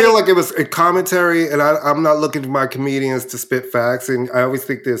was funny. I feel like it was a commentary, and I'm not looking for my comedians to spit facts, and I always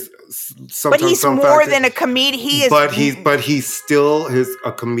think there's sometimes. But he's more than a comedian. He is. But he's still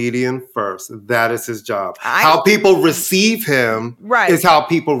a comedian first. That is his job. How people receive him is how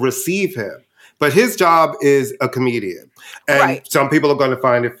people receive him. But his job is a comedian, and some people are going to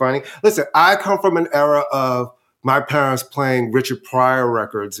find it funny. Listen, I come from an era of my parents playing Richard Pryor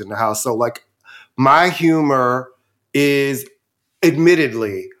records in the house, so like my humor is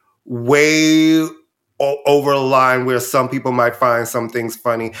admittedly way over a line where some people might find some things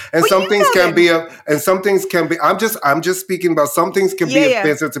funny, and some things can be I'm just speaking about some things can be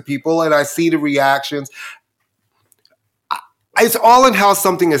offensive to people, and I see the reactions. It's all in how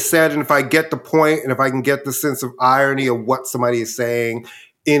something is said, and if I get the point, and if I can get the sense of irony of what somebody is saying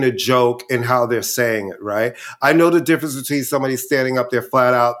in a joke and how they're saying it, right? I know the difference between somebody standing up there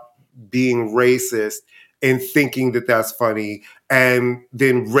flat out being racist and thinking that that's funny, and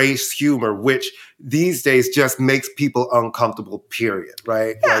then race humor, which these days just makes people uncomfortable, period,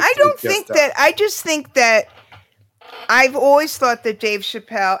 right? Yeah, like, I just think that I've always thought that Dave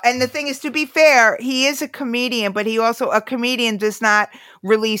Chappelle, and the thing is, to be fair, he is a comedian, but a comedian does not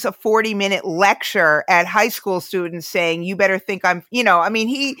release a 40-minute lecture at high school students saying, you better think I'm,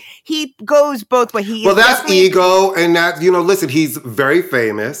 he goes both ways. That's ego, and that, listen, he's very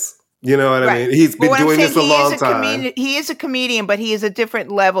famous. You know what I mean? He's been doing this a long time. He is a comedian, but he is a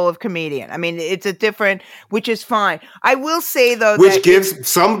different level of comedian. I mean, it's a different, which is fine. I will say, though, which gives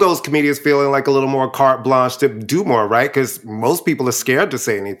some of those comedians feeling like a little more carte blanche to do more, right? Because most people are scared to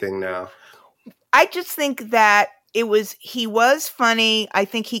say anything now. I just think that he was funny. I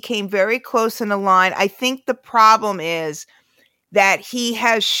think he came very close in the line. I think the problem is that he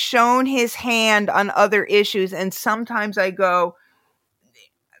has shown his hand on other issues, and sometimes I go,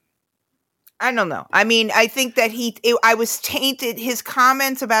 I don't know. I mean, I think that I was tainted his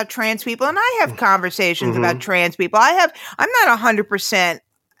comments about trans people, and I have conversations about trans people. I'm not 100%.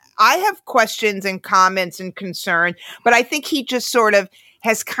 I have questions and comments and concern, but I think he just sort of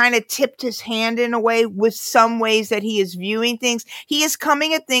has kind of tipped his hand in a way with some ways that he is viewing things. He is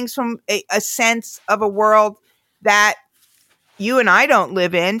coming at things from a sense of a world that you and I don't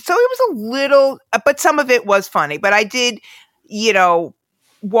live in. So it was a little, but some of it was funny, but I did,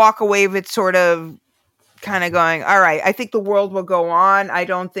 walk away with sort of kind of going, all right, I think the world will go on. I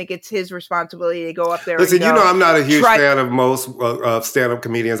don't think it's his responsibility to go up there. Listen, I'm not a huge fan of most stand-up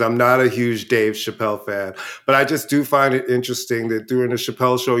comedians. I'm not a huge Dave Chappelle fan, but I just do find it interesting that during the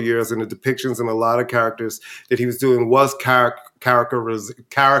Chappelle Show years and the depictions and a lot of characters that he was doing was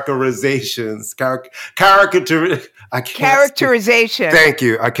characterizations. Thank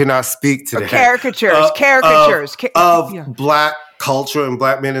you. I cannot speak today. Caricatures of Black culture and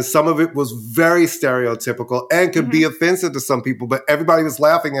Black men, and some of it was very stereotypical and could be offensive to some people, but everybody was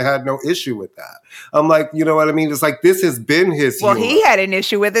laughing and had no issue with that. I'm like, you know what I mean? It's like, this has been his humor. He had an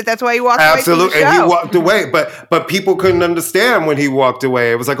issue with it. That's why he walked away from the show. And he walked away, but people couldn't understand when he walked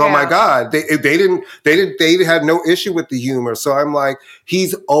away. It was like, oh my God, they had no issue with the humor. So I'm like,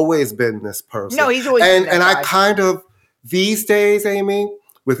 he's always been this person. No, he's always been that and guy. I kind of, these days, Amy,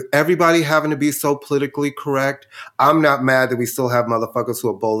 with everybody having to be so politically correct, I'm not mad that we still have motherfuckers who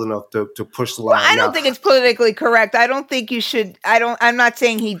are bold enough to push the line. Well, I don't think it's politically correct. I don't think you should. I'm not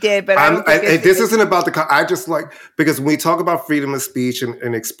saying he did, but I don't think this isn't about I just like, because when we talk about freedom of speech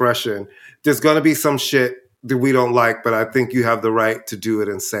and expression, there's going to be some shit that we don't like, but I think you have the right to do it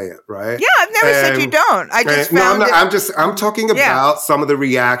and say it, right? Yeah, I've never said you don't. I'm talking about some of the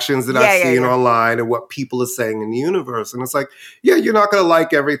reactions that I've seen online and what people are saying in the universe. And it's like, you're not going to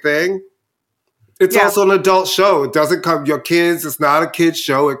like everything. It's also an adult show. It doesn't come, your kids, it's not a kid's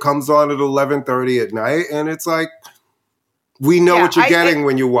show. It comes on at 11:30 at night. And it's like, we know what you're getting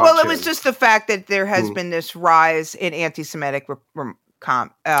when you watch it. Well, it was just the fact that there has been this rise in anti-Semitic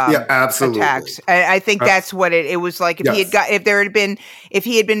absolutely attacks. I think that's what it was like. If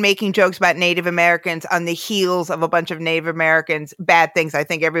he had been making jokes about Native Americans on the heels of a bunch of Native Americans, bad things, I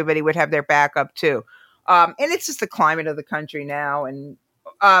think everybody would have their back up too. And it's just the climate of the country now. And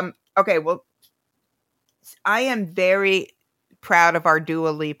okay, well, I am very proud of our Dua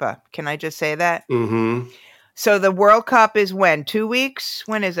Lipa. Can I just say that? Mm-hmm. So the World Cup is when? 2 weeks?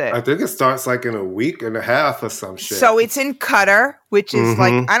 When is it? I think it starts like in a week and a half or some shit. So it's in Qatar, which is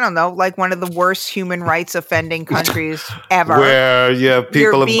like, I don't know, like one of the worst human rights offending countries ever. Where,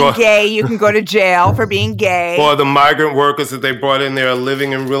 people You're being gay, you can go to jail for being gay. Or the migrant workers that they brought in there are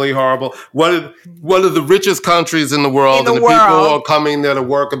living in really horrible. One of the richest countries in the world, and the people who are coming there to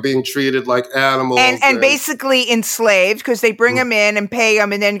work are being treated like animals. And basically enslaved, because they bring them in and pay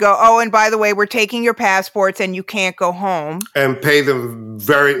them and then go, oh, and by the way, we're taking your passports and you can't go home. And pay them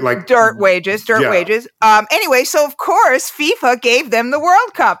very, like... Dirt wages. Anyway, so of course, FIFA gave them the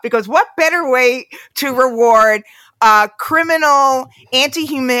World Cup, because what better way to reward criminal,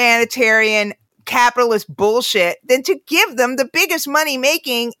 anti-humanitarian, capitalist bullshit than to give them the biggest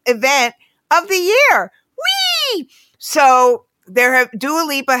money-making event of the year. Whee! So... Dua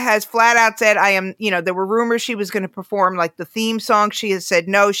Lipa has flat out said, there were rumors she was going to perform like the theme song. She has said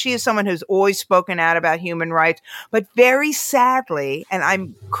no. She is someone who's always spoken out about human rights. But very sadly, and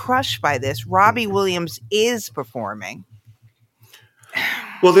I'm crushed by this, Robbie Williams is performing.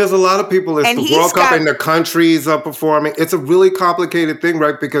 Well, there's a lot of people. It's the World Cup and the countries are performing. It's a really complicated thing,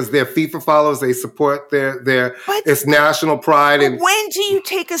 right? Because they're FIFA followers. They support it's national pride. And when do you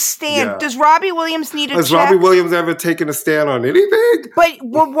take a stand? Yeah. Does Robbie Williams need a Has Robbie Williams ever taken a stand on anything? But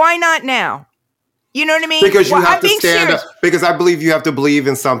why not now? You know what I mean? Because you have to stand up. Because I believe you have to believe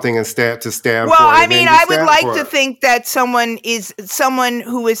in something and stand for it. Well, I mean, I would like to think that someone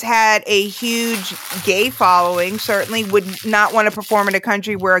who has had a huge gay following certainly would not want to perform in a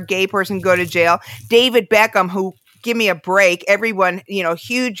country where a gay person can go to jail. David Beckham, who, give me a break, everyone,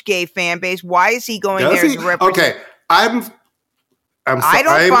 huge gay fan base. Why is he going there to represent? Okay, I don't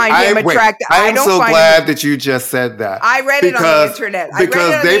find him attractive. I'm so glad that you just said that. I read it on the internet.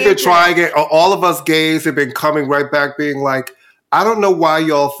 Because they've been trying it. All of us gays have been coming right back being like, I don't know why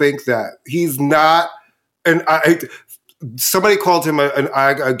y'all think that. He's not. And somebody called him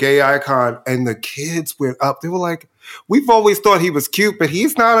a gay icon, and the kids went up. They were like, we've always thought he was cute, but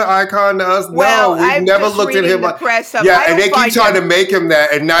he's not an icon to us. Well, no, we've never looked at him like and they keep trying to make him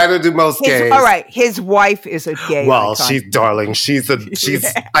that, and neither do most gays. All right, his wife is a gay icon. She's darling. She's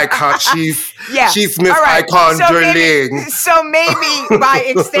icon. She's Miss Icon Darling. So maybe by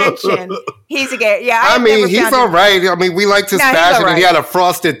extension, he's a gay. Yeah, I mean, he's all right. I mean, we liked his fashion, and he had a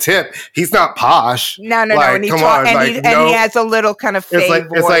frosted tip. He's not posh. No. And he has a little kind of fake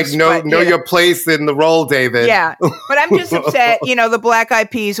voice. It's like know your place in the role, David. Yeah. But I'm just upset, the Black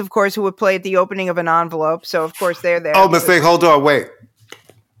Eyed Peas, of course, who would play at the opening of an envelope. So, of course, they're there. Oh, mistake. Hold on. Wait.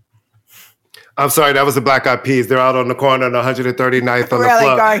 I'm sorry. That was the Black Eyed Peas. They're out on the corner on 139th on the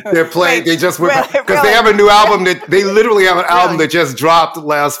club. They're playing. They just went because they have a new album they literally have an album that just dropped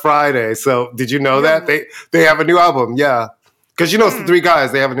last Friday. So, did you know that? They have a new album. Yeah. Because it's the three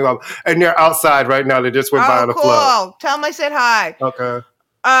guys. They have a new album. And they're outside right now. They just went by on the club. Tell them I said hi.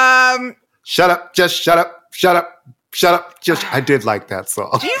 Okay. Shut up. Just shut up. Shut up. I did like that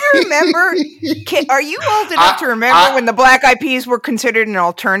song. Do you remember? Are you old enough to remember when the Black Eyed Peas were considered an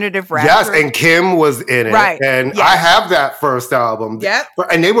alternative rap Yes, group? and Kim was in it. Right. And I have that first album. Yep.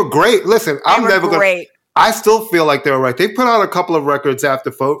 And they were great. Listen, I'm never going to... I still feel like they were right. They put out a couple of records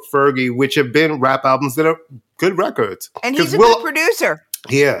after Fergie, which have been rap albums that are good records. And he's a good producer.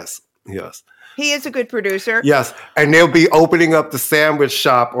 Yes. He is a good producer. Yes. And they'll be opening up the sandwich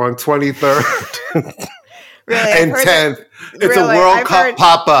shop on 23rd. Really, and 10th. It's a World Cup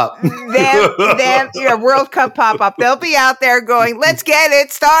pop-up. World Cup pop-up. They'll be out there going, let's get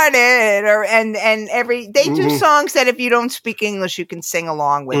it started. They do songs that if you don't speak English, you can sing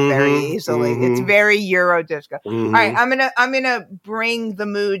along with very easily. It's very Euro disco. All right, I'm gonna bring the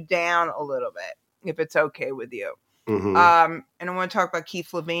mood down a little bit, if it's okay with you. And I want to talk about Keith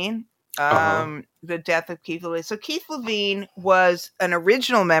Levene. The death of Keith Levene. So Keith Levene was an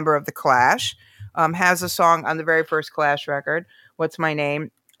original member of The Clash. Has a song on the very first Clash record, What's My Name?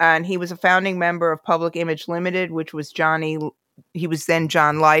 And he was a founding member of Public Image Limited, which was he was then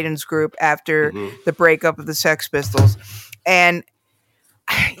John Lydon's group after the breakup of the Sex Pistols. And,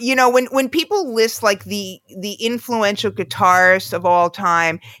 when people list like the influential guitarist of all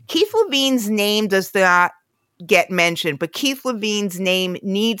time, Keith Levene's name does not get mentioned, but Keith Levene's name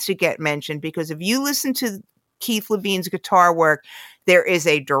needs to get mentioned because if you listen to Keith Levene's guitar work, there is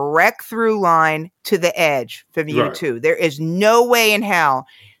a direct through line to The Edge from U2. Right. There is no way in hell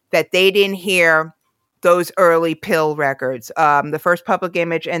that they didn't hear those early Pill records, the first Public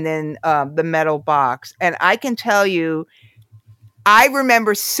Image and then the Metal Box. And I can tell you, I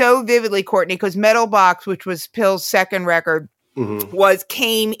remember so vividly, Courtney, because Metal Box, which was Pill's second record,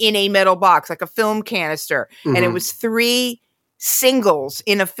 came in a metal box, like a film canister. And it was 3 singles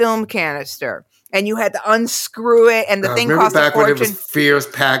in a film canister. and you had to unscrew it, and the thing cost a fortune. When it was fierce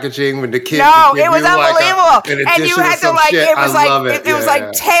packaging, when the kids it was unbelievable. And you had to like, it was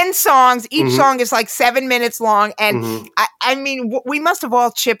like 10 songs. Each song is like 7 minutes long. And I mean, we must have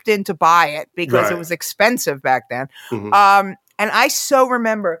all chipped in to buy it because it was expensive back then. And I so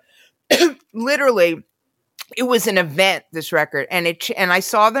remember literally it was an event, this record, and I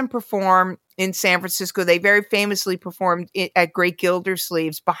saw them perform in San Francisco. They very famously performed at Great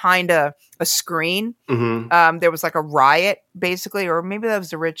Gildersleeves behind a screen. There was like a riot, basically, or maybe that was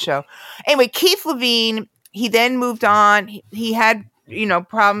the Ritz show. Anyway, Keith Levine, he then moved on. He had,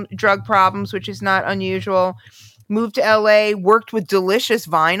 drug problems, which is not unusual. Moved to LA, worked with Delicious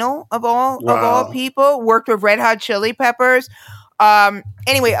Vinyl of all people, worked with Red Hot Chili Peppers.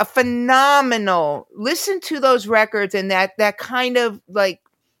 Anyway, a phenomenal, listen to those records and that kind of like,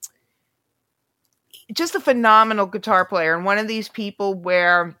 just a phenomenal guitar player. And one of these people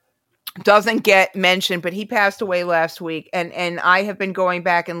where doesn't get mentioned, but he passed away last week. And I have been going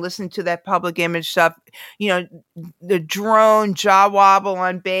back and listening to that Public Image stuff, the drone, jaw wobble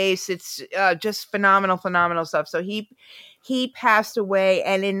on bass. It's just phenomenal stuff. So he passed away.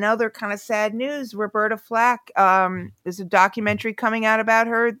 And in other kind of sad news, Roberta Flack, there's a documentary coming out about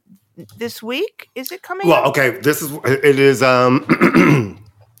her this week. Is it coming out? Okay. It is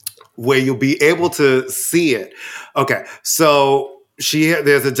where you'll be able to see it. Okay. So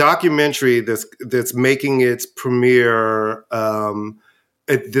there's a documentary that's making its premiere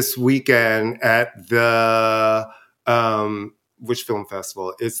this weekend at the which film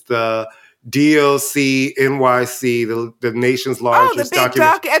festival? It's the DOC NYC, the nation's largest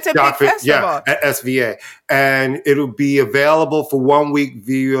documentary. It's a big festival. Yeah, at SVA. And it'll be available for 1 week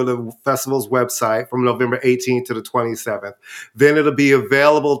via the festival's website from November 18th to the 27th. Then it'll be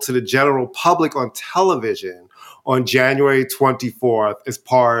available to the general public on television on January 24th as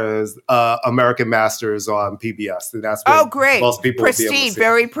far as American Masters on PBS. And that's what great. Most people will be able to see.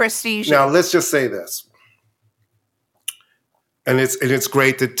 Very prestigious. Now, let's just say this. And it's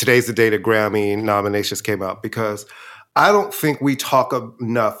great that today's the day that Grammy nominations came out, because I don't think we talk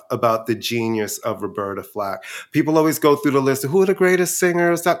enough about the genius of Roberta Flack. People always go through the list of who are the greatest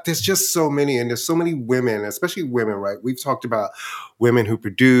singers. There's just so many, and there's so many women, especially women, right? We've talked about women who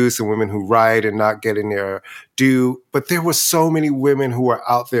produce and women who write and not getting their due, but there were so many women who were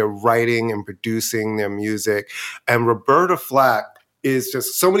out there writing and producing their music. And Roberta Flack is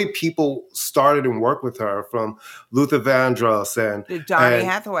just, so many people started and worked with her, from Luther Vandross and Donny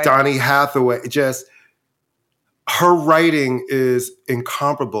Hathaway. Just, her writing is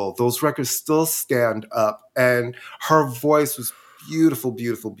incomparable. Those records still stand up, and her voice was beautiful,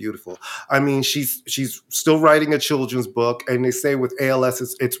 beautiful, beautiful. I mean, she's still writing a children's book, and they say with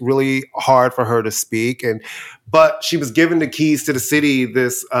ALS, it's really hard for her to speak. But she was given the keys to the city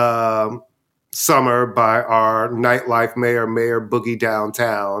this summer by our nightlife mayor, Mayor Boogie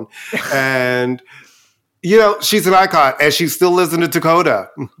Downtown. And, she's an icon, and she still lives in the Dakota.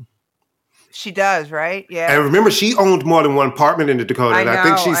 She does, right? Yeah. And remember, she owned more than one apartment in the Dakota. I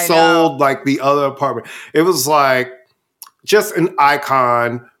think she sold like the other apartment. It was like just an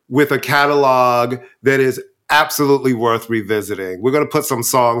icon with a catalog that is absolutely worth revisiting. We're going to put some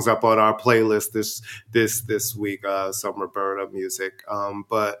songs up on our playlist this week, some Roberta music.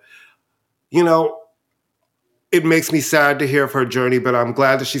 But it makes me sad to hear of her journey, but I'm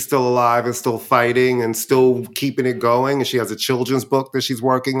glad that she's still alive and still fighting and still keeping it going. And she has a children's book that she's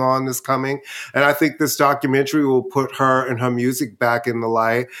working on this coming. And I think this documentary will put her and her music back in the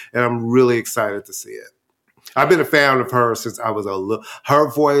light. And I'm really excited to see it. I've been a fan of her since I was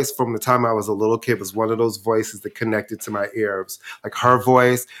her voice from the time I was a little kid was one of those voices that connected to my ears. Like her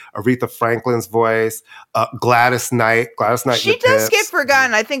voice, Aretha Franklin's voice, Gladys Knight. She does get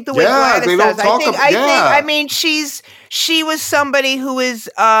forgotten. I think the way Gladys does. I mean, she was somebody who is,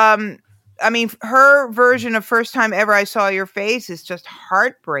 her version of First Time Ever I Saw Your Face is just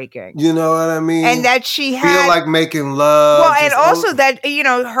heartbreaking. You know what I mean? And that she had. Feel Like Making Love. Well, and also that,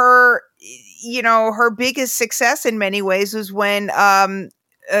 her biggest success in many ways was when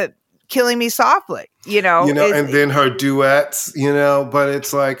Killing Me Softly, and then her duets, but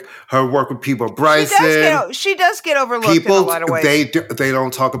it's like her work with people. Bryson. She does get overlooked in a lot of ways. They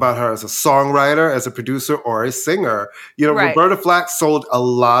don't talk about her as a songwriter, as a producer, or a singer. Roberta Flack sold a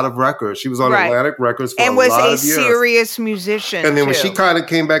lot of records. She was on Atlantic Records for a lot of years. And was a serious musician, and then when she kind of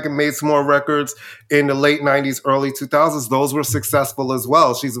came back and made some more records in the late 90s, early 2000s, those were successful as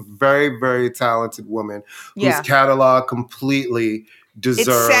well. She's a very, very talented woman whose catalog completely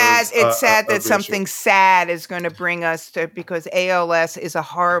deserves. It's sad that reissue. something sad is going to bring us to, because ALS is a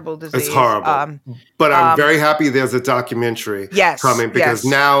horrible disease. It's horrible. But I'm very happy there's a documentary coming, because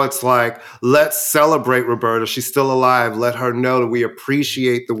now it's like, let's celebrate Roberta. She's still alive. Let her know that we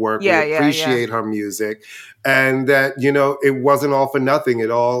appreciate the work. We appreciate her music. And that, you know, it wasn't all for nothing. It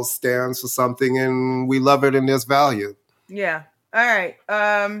all stands for something, and we love it, and there's value. Yeah. All right.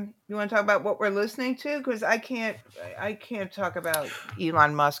 You want to talk about what we're listening to? Because I can't talk about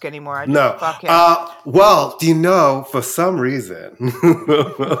Elon Musk anymore. Fuck him. Well, do you know, for some reason,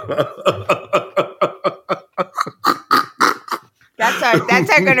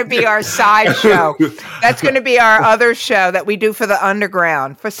 that's going to be our side show. That's going to be our other show that we do for the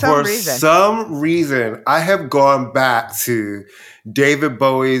underground. For some reason, I have gone back to David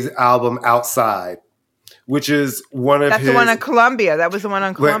Bowie's album Outside, which is one of That's the one on Columbia. That was the one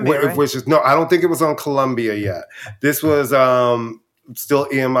on Columbia, right? Which is, no, I don't think it was on Columbia yet. This was still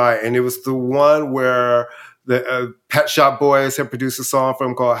EMI, and it was the one where the Pet Shop Boys had produced a song for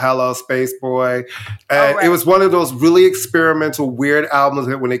him called Hello Space Boy. And it was one of those really experimental, weird albums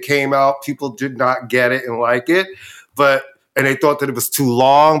that when it came out, people did not get it and like it. And they thought that it was too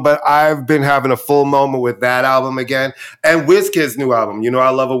long, but I've been having a full moment with that album again. And WizKid's new album. You know,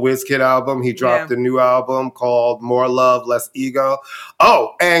 I love a WizKid album. He dropped a new album called More Love, Less Ego.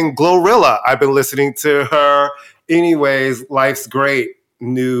 Oh, and Glorilla. I've been listening to her Anyways, Life's Great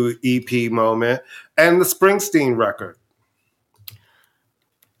new EP moment. And the Springsteen record.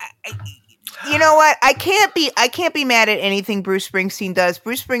 You know what? I can't be mad at anything Bruce Springsteen does.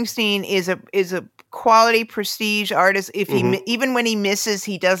 Bruce Springsteen is a quality prestige artist. If he even when he misses,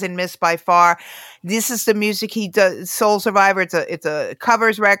 he doesn't miss by far. This is the music he does. Soul Survivor. It's a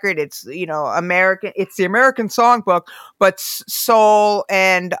covers record. It's, you know, American. It's the American Songbook, but soul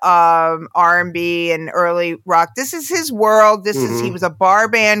and R&B and early rock. This is his world. He was a bar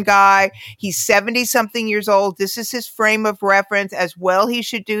band guy. He's 70 something years old. This is his frame of reference. As well, he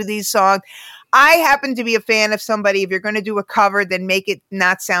should do these songs. I happen to be a fan of somebody. If you're going to do a cover, then make it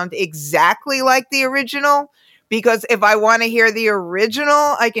not sound exactly like the original. Because if I want to hear the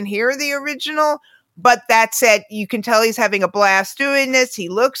original, I can hear the original. But that said, you can tell he's having a blast doing this. He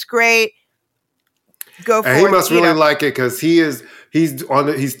looks great. Go for it. And he must really like it, because he's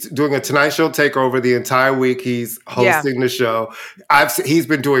doing a Tonight Show takeover the entire week. He's hosting the show. He's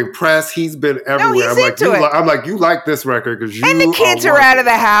been doing press. He's been everywhere. I'm like, you like this record because you. And the kids are out of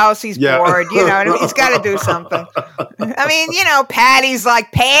the house. He's bored. You know, he's got to do something. I mean, you know, Patty's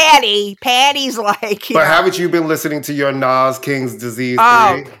like Patty. Patty's like. But haven't you been listening to your Nas King's Disease 3?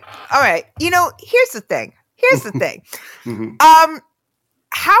 All right. You know, here's the thing.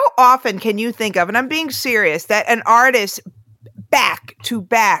 How often can you think of, and I'm being serious, that an artist back to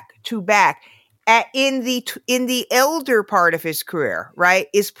back in the elder part of his career, right,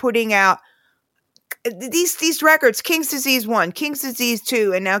 is putting out these records, King's Disease 1, King's Disease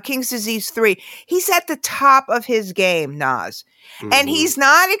 2, and now King's Disease 3. He's at the top of his game, Nas. And he's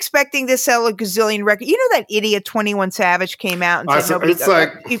not expecting to sell a gazillion records. You know that idiot 21 Savage came out and said,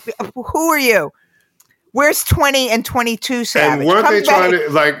 who are you? Where's 20 and 22 Savage? And weren't they trying to,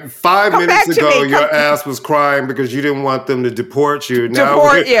 like 5 minutes ago, your ass was crying because you didn't want them to deport you. Right. And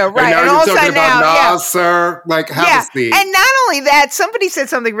now you're talking about Nas, sir. Like, have a seat. And not only that, somebody said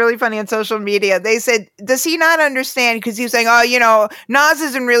something really funny on social media. They said, does he not understand? Because he was saying, oh, you know, Nas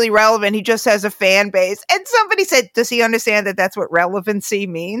isn't really relevant. He just has a fan base. And somebody said, does he understand that that's what relevancy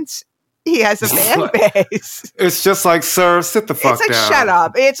means? He has a fan base. It's just like, sir, sit the fuck down. It's like, shut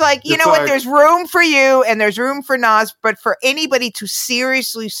up. It's like, you know what? There's room for you and there's room for Nas, but for anybody to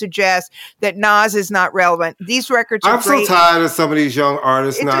seriously suggest that Nas is not relevant, these records are great. I'm so tired of some of these young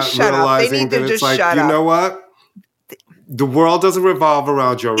artists not realizing that it's like, you know what? The world doesn't revolve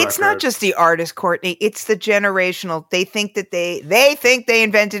around your record. It's not just the artist, Courtney. It's the generational. They think that they think they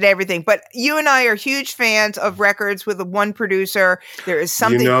invented everything. But you and I are huge fans of records with one producer. There is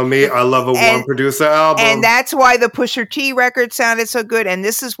something. You know me. I love a one producer album. And that's why the Pusha T record sounded so good. And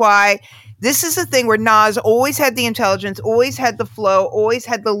this is why. This is the thing where Nas always had the intelligence, always had the flow, always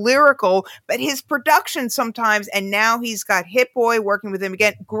had the lyrical, but his production sometimes, and now he's got Hit Boy working with him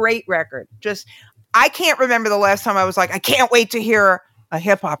again. Great record. I can't remember the last time I was like, I can't wait to hear a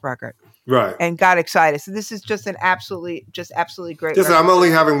hip hop record. Right. And got excited. So this is just absolutely great. I'm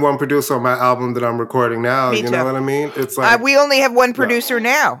only having one producer on my album that I'm recording now. Me you too. know what I mean? It's like we only have one producer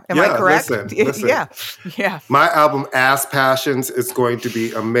now. Am I correct? Listen. Yeah. My album Ass Passions is going to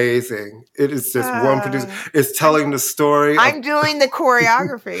be amazing. It is just one producer. It's telling the story. I'm doing the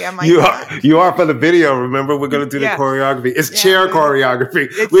choreography. Am I you are for the video. Remember, we're going to do the choreography. It's chair choreography.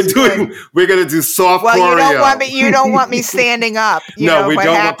 We're going to do soft choreo. You don't want me standing up. We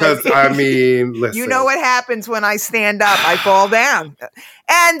don't, because listen. You know what happens when I stand up? I fall down.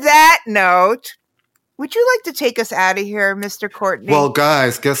 And that note, would you like to take us out of here, Mr. Courtney? Well,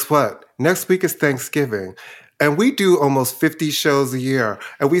 guys, guess what? Next week is Thanksgiving. And we do almost 50 shows a year.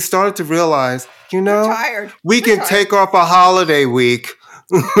 And we started to realize, we can take off a holiday week.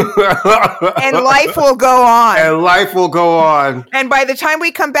 And life will go on. And by the time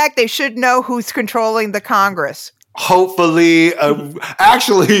we come back, they should know who's controlling the Congress. Hopefully,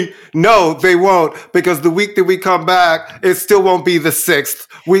 actually, no, they won't, because the week that we come back, it still won't be the 6th.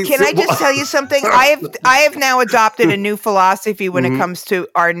 Can I just tell you something? I have now adopted a new philosophy when it comes to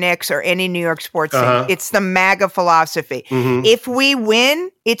our Knicks or any New York sports team. It's the MAGA philosophy. If we win,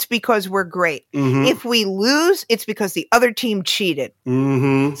 it's because we're great. If we lose, it's because the other team cheated.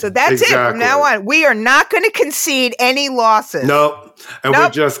 So that's it. From now on, we are not going to concede any losses. Nope. And we're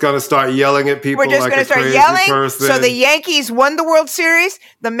just going to start yelling at people. We're just going to start yelling. Person. So the Yankees won the World Series.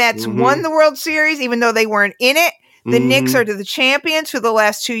 The Mets won the World Series, even though they weren't in it. The Knicks are the champions for the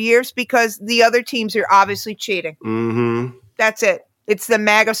last 2 years because the other teams are obviously cheating. That's it. It's the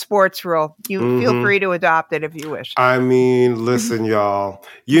MAGA sports rule. You feel free to adopt it if you wish. I mean, listen, y'all.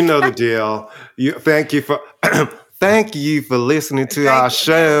 You know the deal. Thank you for listening to our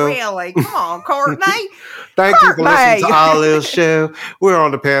show. Really? Come on, Courtney. Thank you for listening to our little show. We're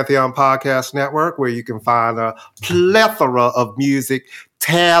on the Pantheon Podcast Network, where you can find a plethora of music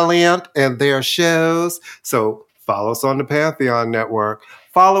talent and their shows. So follow us on the Pantheon Network.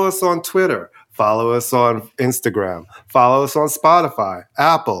 Follow us on Twitter. Follow us on Instagram. Follow us on Spotify,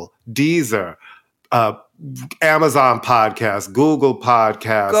 Apple, Deezer, Amazon Podcast, Google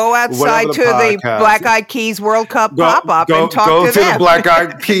Podcast. Go outside to the Black Eyed Keys World Cup pop-up and talk to them. Go to the Black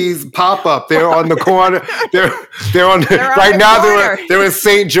Eyed Keys pop-up. They're on the corner. They're on right now. They're in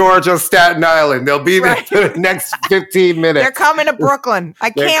St. George on Staten Island. They'll be there for the next 15 minutes. They're coming to Brooklyn. I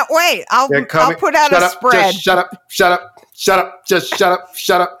can't wait. I'll put out a spread. Just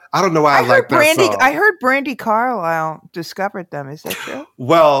shut up. I don't know why I like that song. I heard Brandy Carlisle discovered them. Is that true?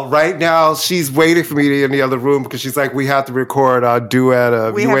 Well, right now she's waiting for me in the other room because she's like, we have to record our duet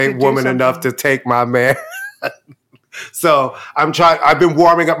of You Ain't Woman Enough to Take My Man. So I've been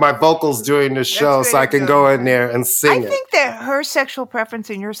warming up my vocals during the show so I can go in there and sing it. I think that her sexual preference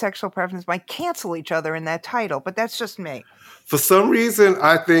and your sexual preference might cancel each other in that title, but that's just me. For some reason,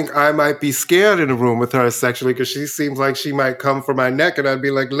 I think I might be scared in a room with her sexually because she seems like she might come for my neck and I'd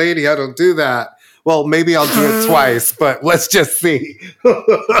be like, lady, I don't do that. Well, maybe I'll do it twice, but let's just see.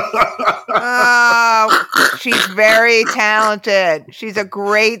 She's very talented. She's a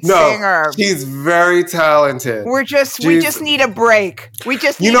great singer. She's very talented. We just need a break.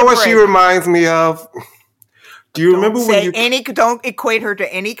 You know what she reminds me of? Do you remember don't equate her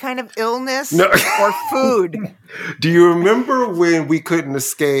to any kind of illness or food. Do you remember when we couldn't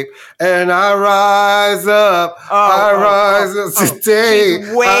escape? And I rise up, I rise up today.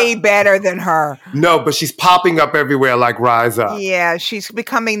 She's way better than her. No, but she's popping up everywhere like Rise Up. Yeah, she's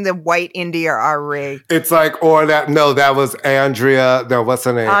becoming the white India Ari. It's like, that was Andrea. No, what's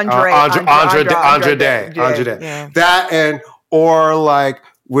her name? Andre Day. Yeah. That or like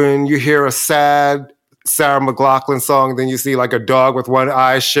when you hear a sad Sarah McLachlan song, then you see like a dog with one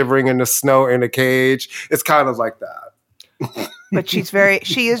eye shivering in the snow in a cage. It's kind of like that. But she is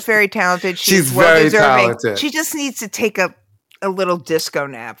very talented. She's very talented. She just needs to take a little disco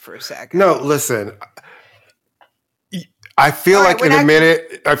nap for a second. No, listen. I feel like in a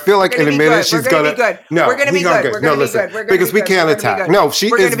minute she's gonna. No, we're gonna be good. No, listen, because we can't attack. No, she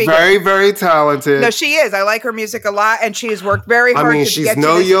is very, very talented. No, she is. I like her music a lot, and she has worked very hard. I mean, she's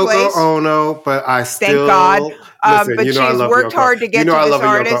no Yoko Ono, but I still. Thank God. Listen, but she's worked hard to get to this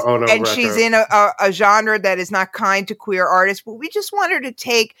artist, and record. She's in a genre that is not kind to queer artists. But we just want her to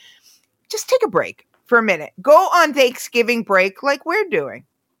take a break for a minute. Go on Thanksgiving break like we're doing,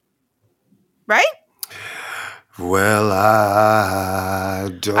 right? Well, I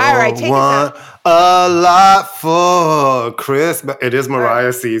don't want a lot for Christmas. It is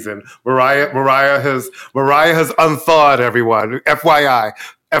Mariah season. Mariah has unthawed everyone.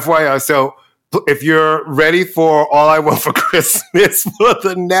 FYI. So if you're ready for All I Want for Christmas for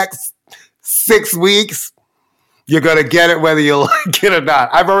the next 6 weeks, You're going to get it whether you like it or not.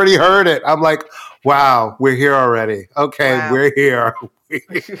 I've already heard it. I'm like, wow, we're here already. Okay, wow. We're here.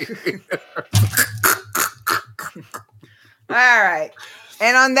 All right.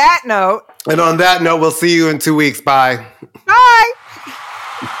 And on that note, we'll see you in 2 weeks. Bye. Bye.